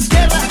 a la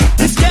izquierda,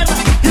 izquierda,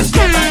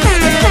 izquierda,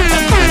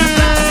 izquierda,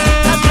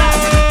 para atrás,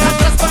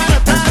 atrás, para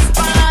atrás,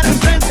 para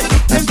enfrente,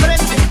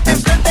 enfrente,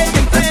 enfrente y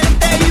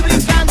enfrente y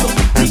brincando,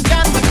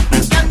 brincando,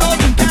 brincando,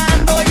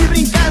 brincando y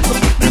brincando,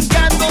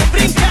 brincando,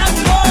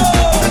 brincando.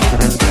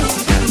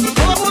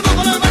 Todo el mundo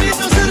con las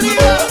manitos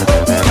arriba.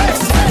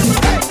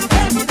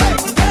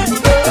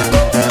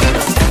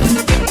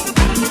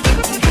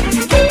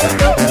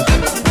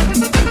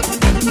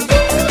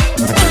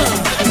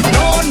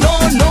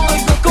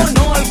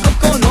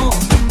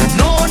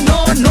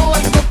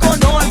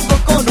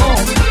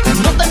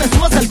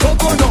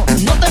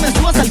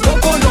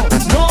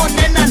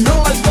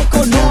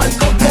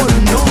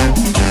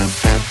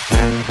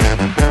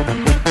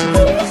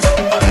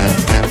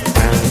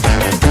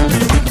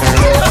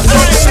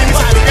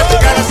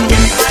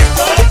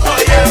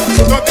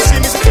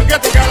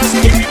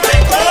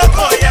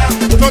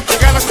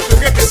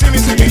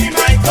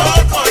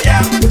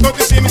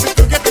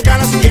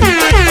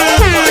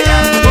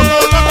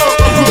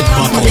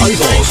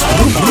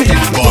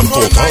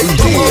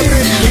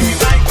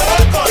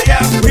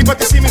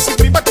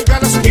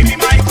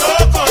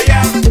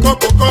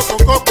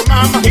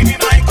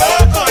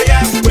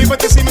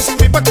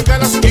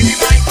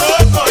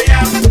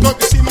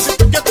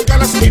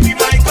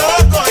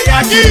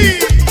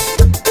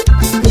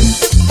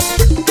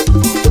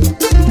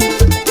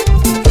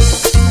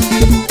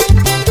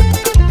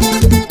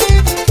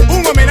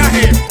 Un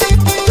homenaje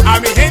a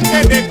mi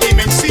gente de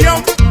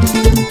Dimensión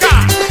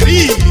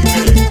Caribe.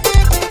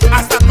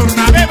 Hasta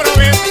Tornadebro,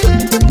 ¿ves?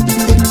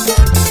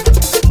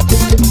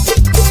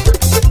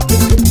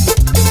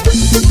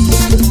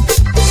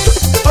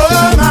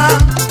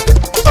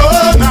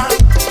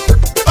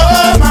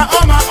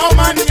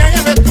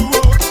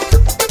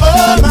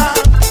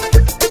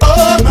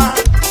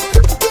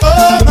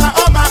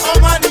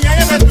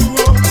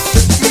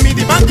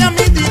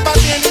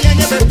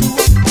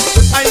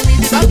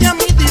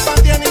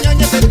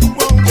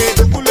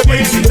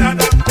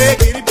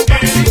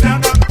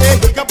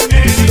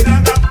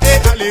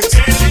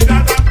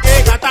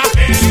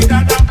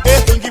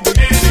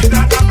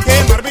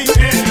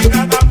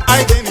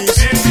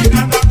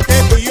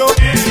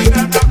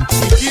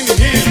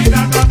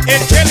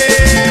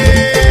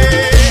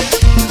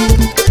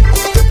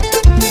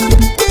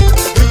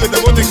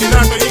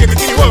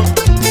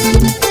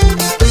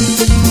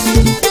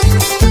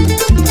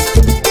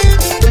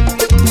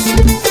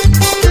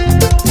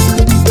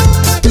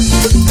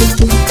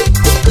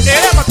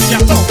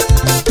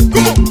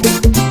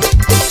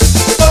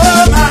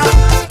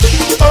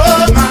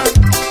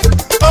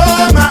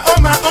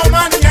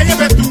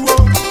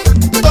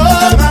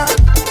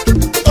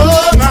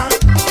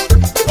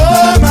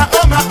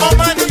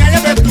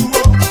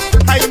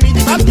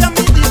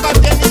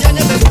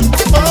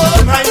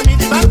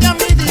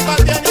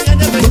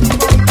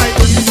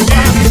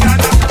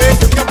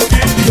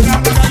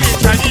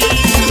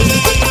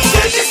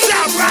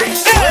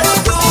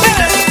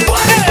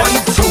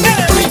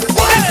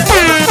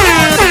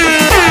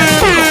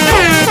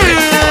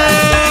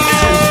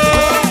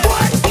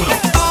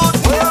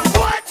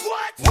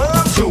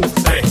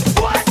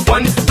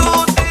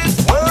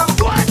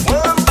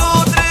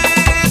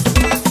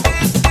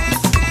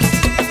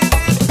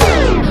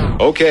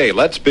 Okay,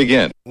 let's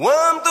begin. 1, 2,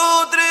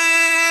 3,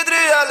 3,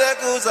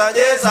 Alekusa,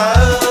 yes,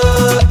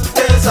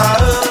 yes,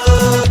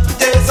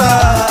 yes,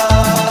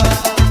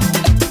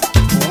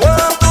 1,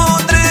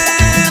 2, 3,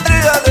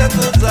 3,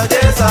 Alekusa,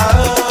 yes,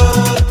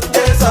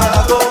 yes,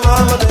 I go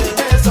mama,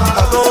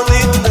 I go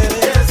need to,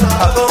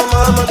 I go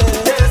mama,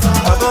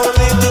 I go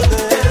need to,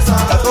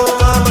 I go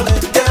mama,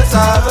 yes,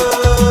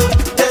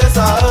 yes, yes,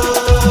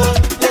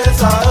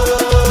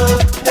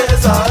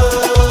 yes,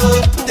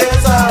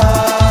 yes,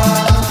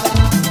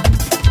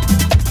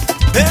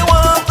 Hey, 1,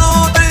 2,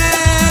 3,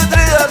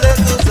 3,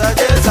 Alekusa,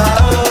 yes,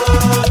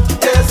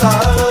 yes,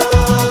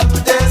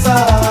 yes,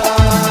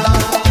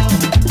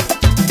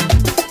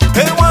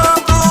 Hey,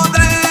 1, 2,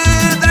 3,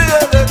 3,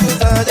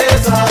 Alekusa,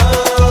 yes,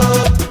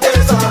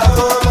 yes, I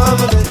go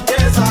mama,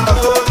 yes, I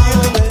go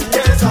need me,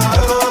 yes, I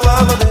go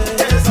mama,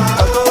 yes, I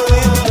go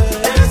need me,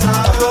 yes,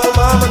 I go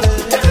mama,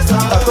 yes,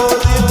 I go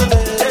need me,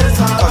 yes,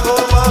 I go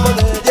mama,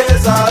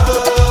 yes,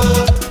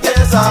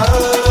 yes,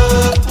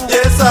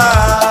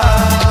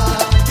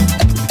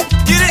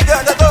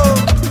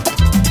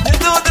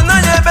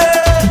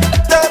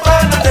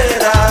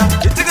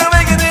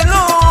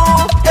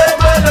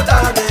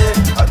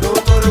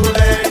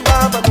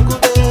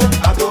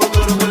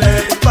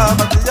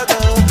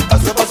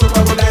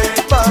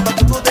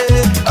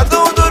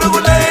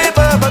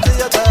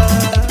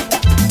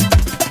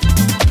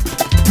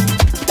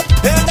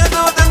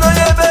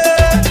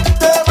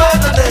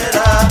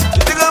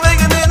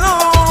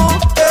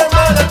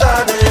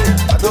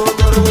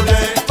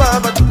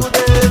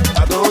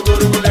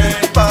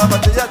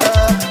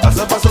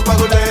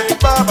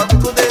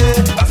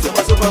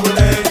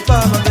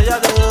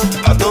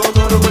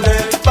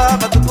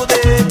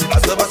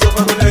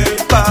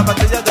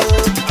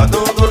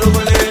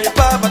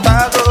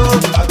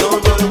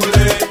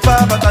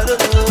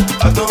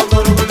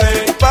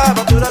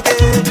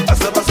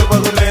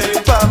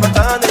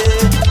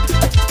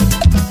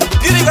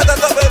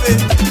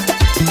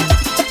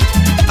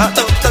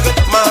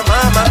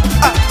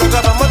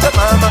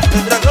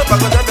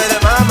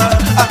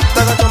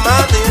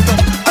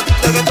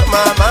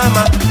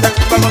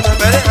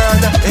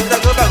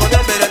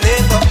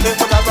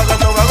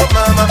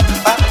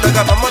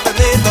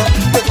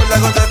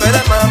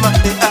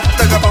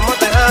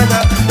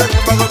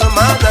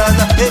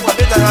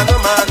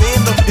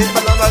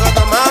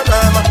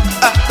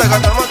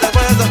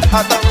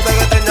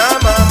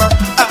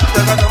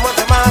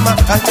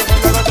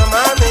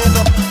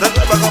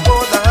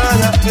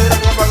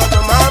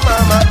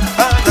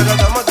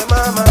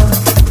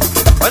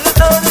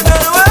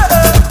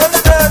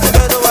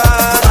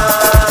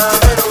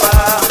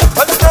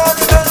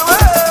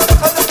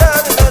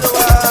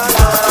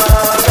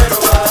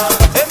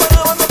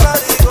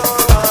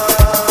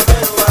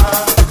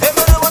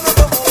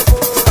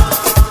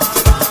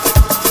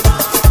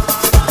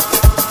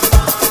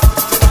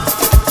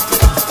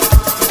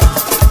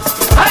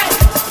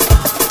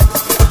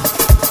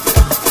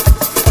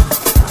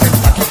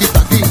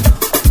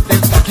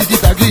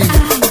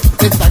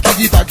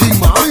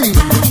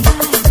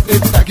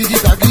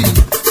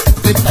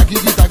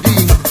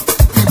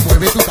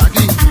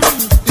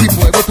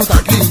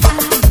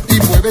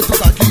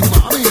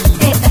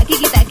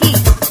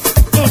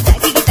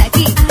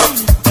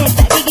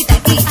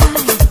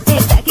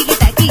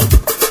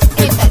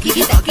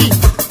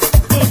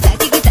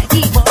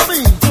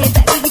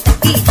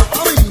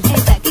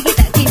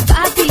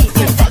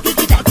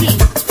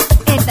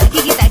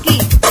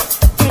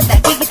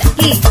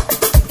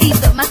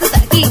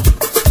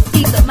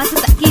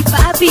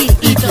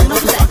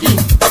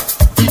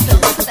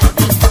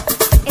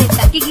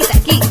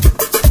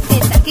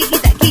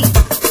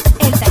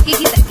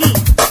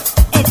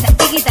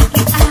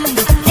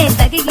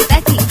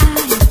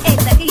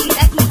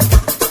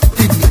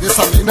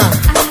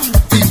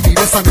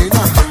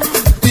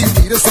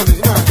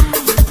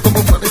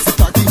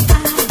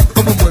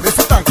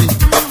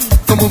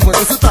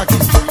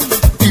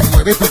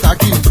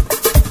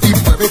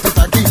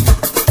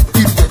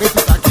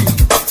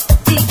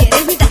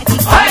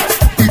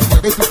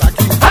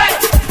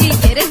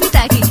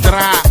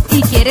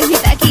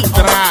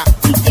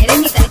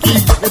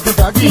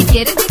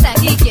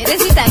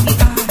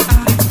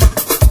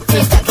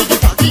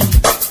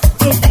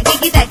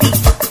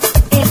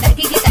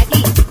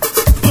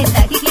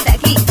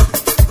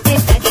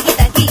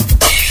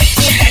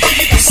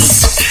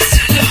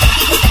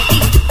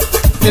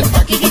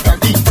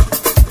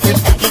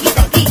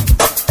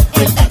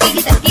 El taqui,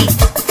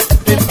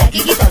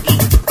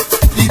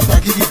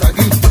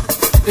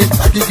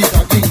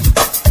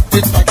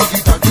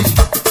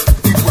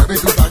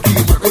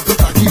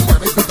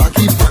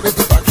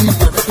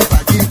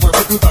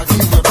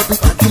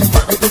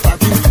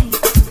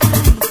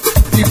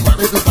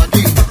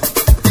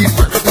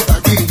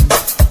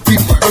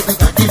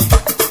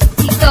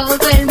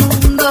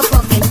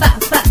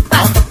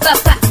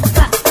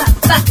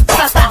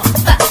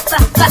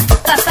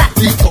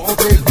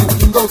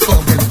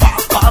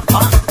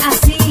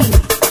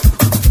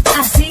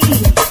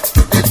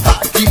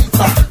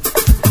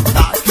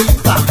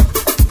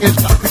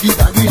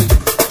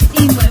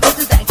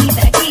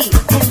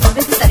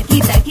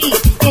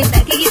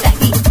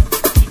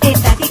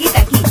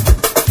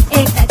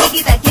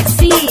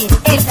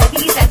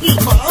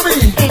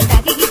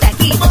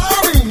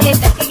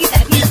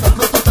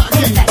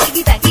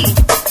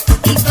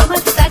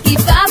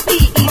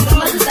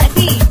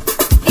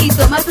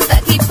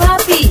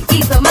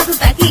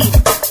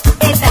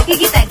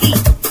 taqui taqui,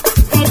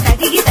 el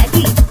taqui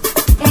taqui,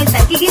 el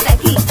taqui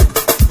taqui.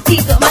 Y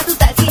toma tu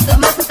taqui,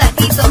 toma tu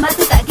taqui, toma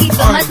tu taqui,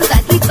 toma tu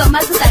taqui, toma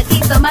tu taqui,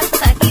 toma tu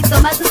taqui,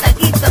 toma tu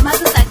taqui, toma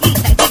tu taqui,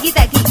 taqui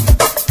taqui,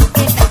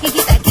 el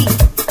taqui taqui,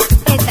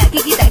 el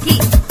taqui taqui,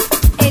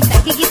 el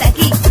taqui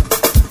taqui,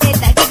 el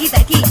taqui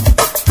taqui,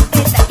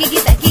 el taqui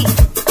taqui,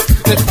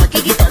 el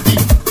taqui taqui,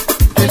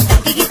 el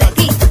taqui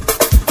taqui,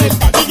 el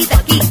taqui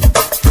taqui,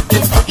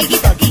 el taqui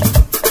taqui.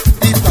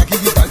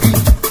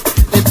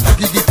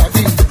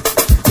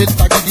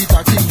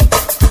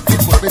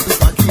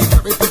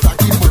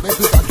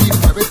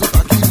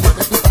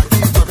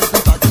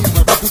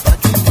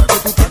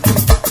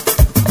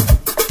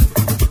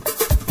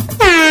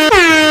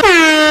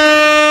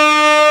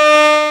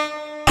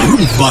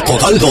 Rumba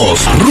Total 2.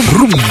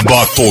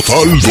 Rumba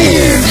Total 2.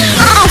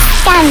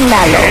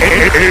 Escándalo.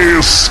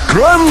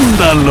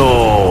 Escándalo.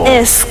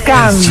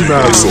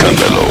 Escándalo.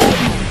 Escándalo.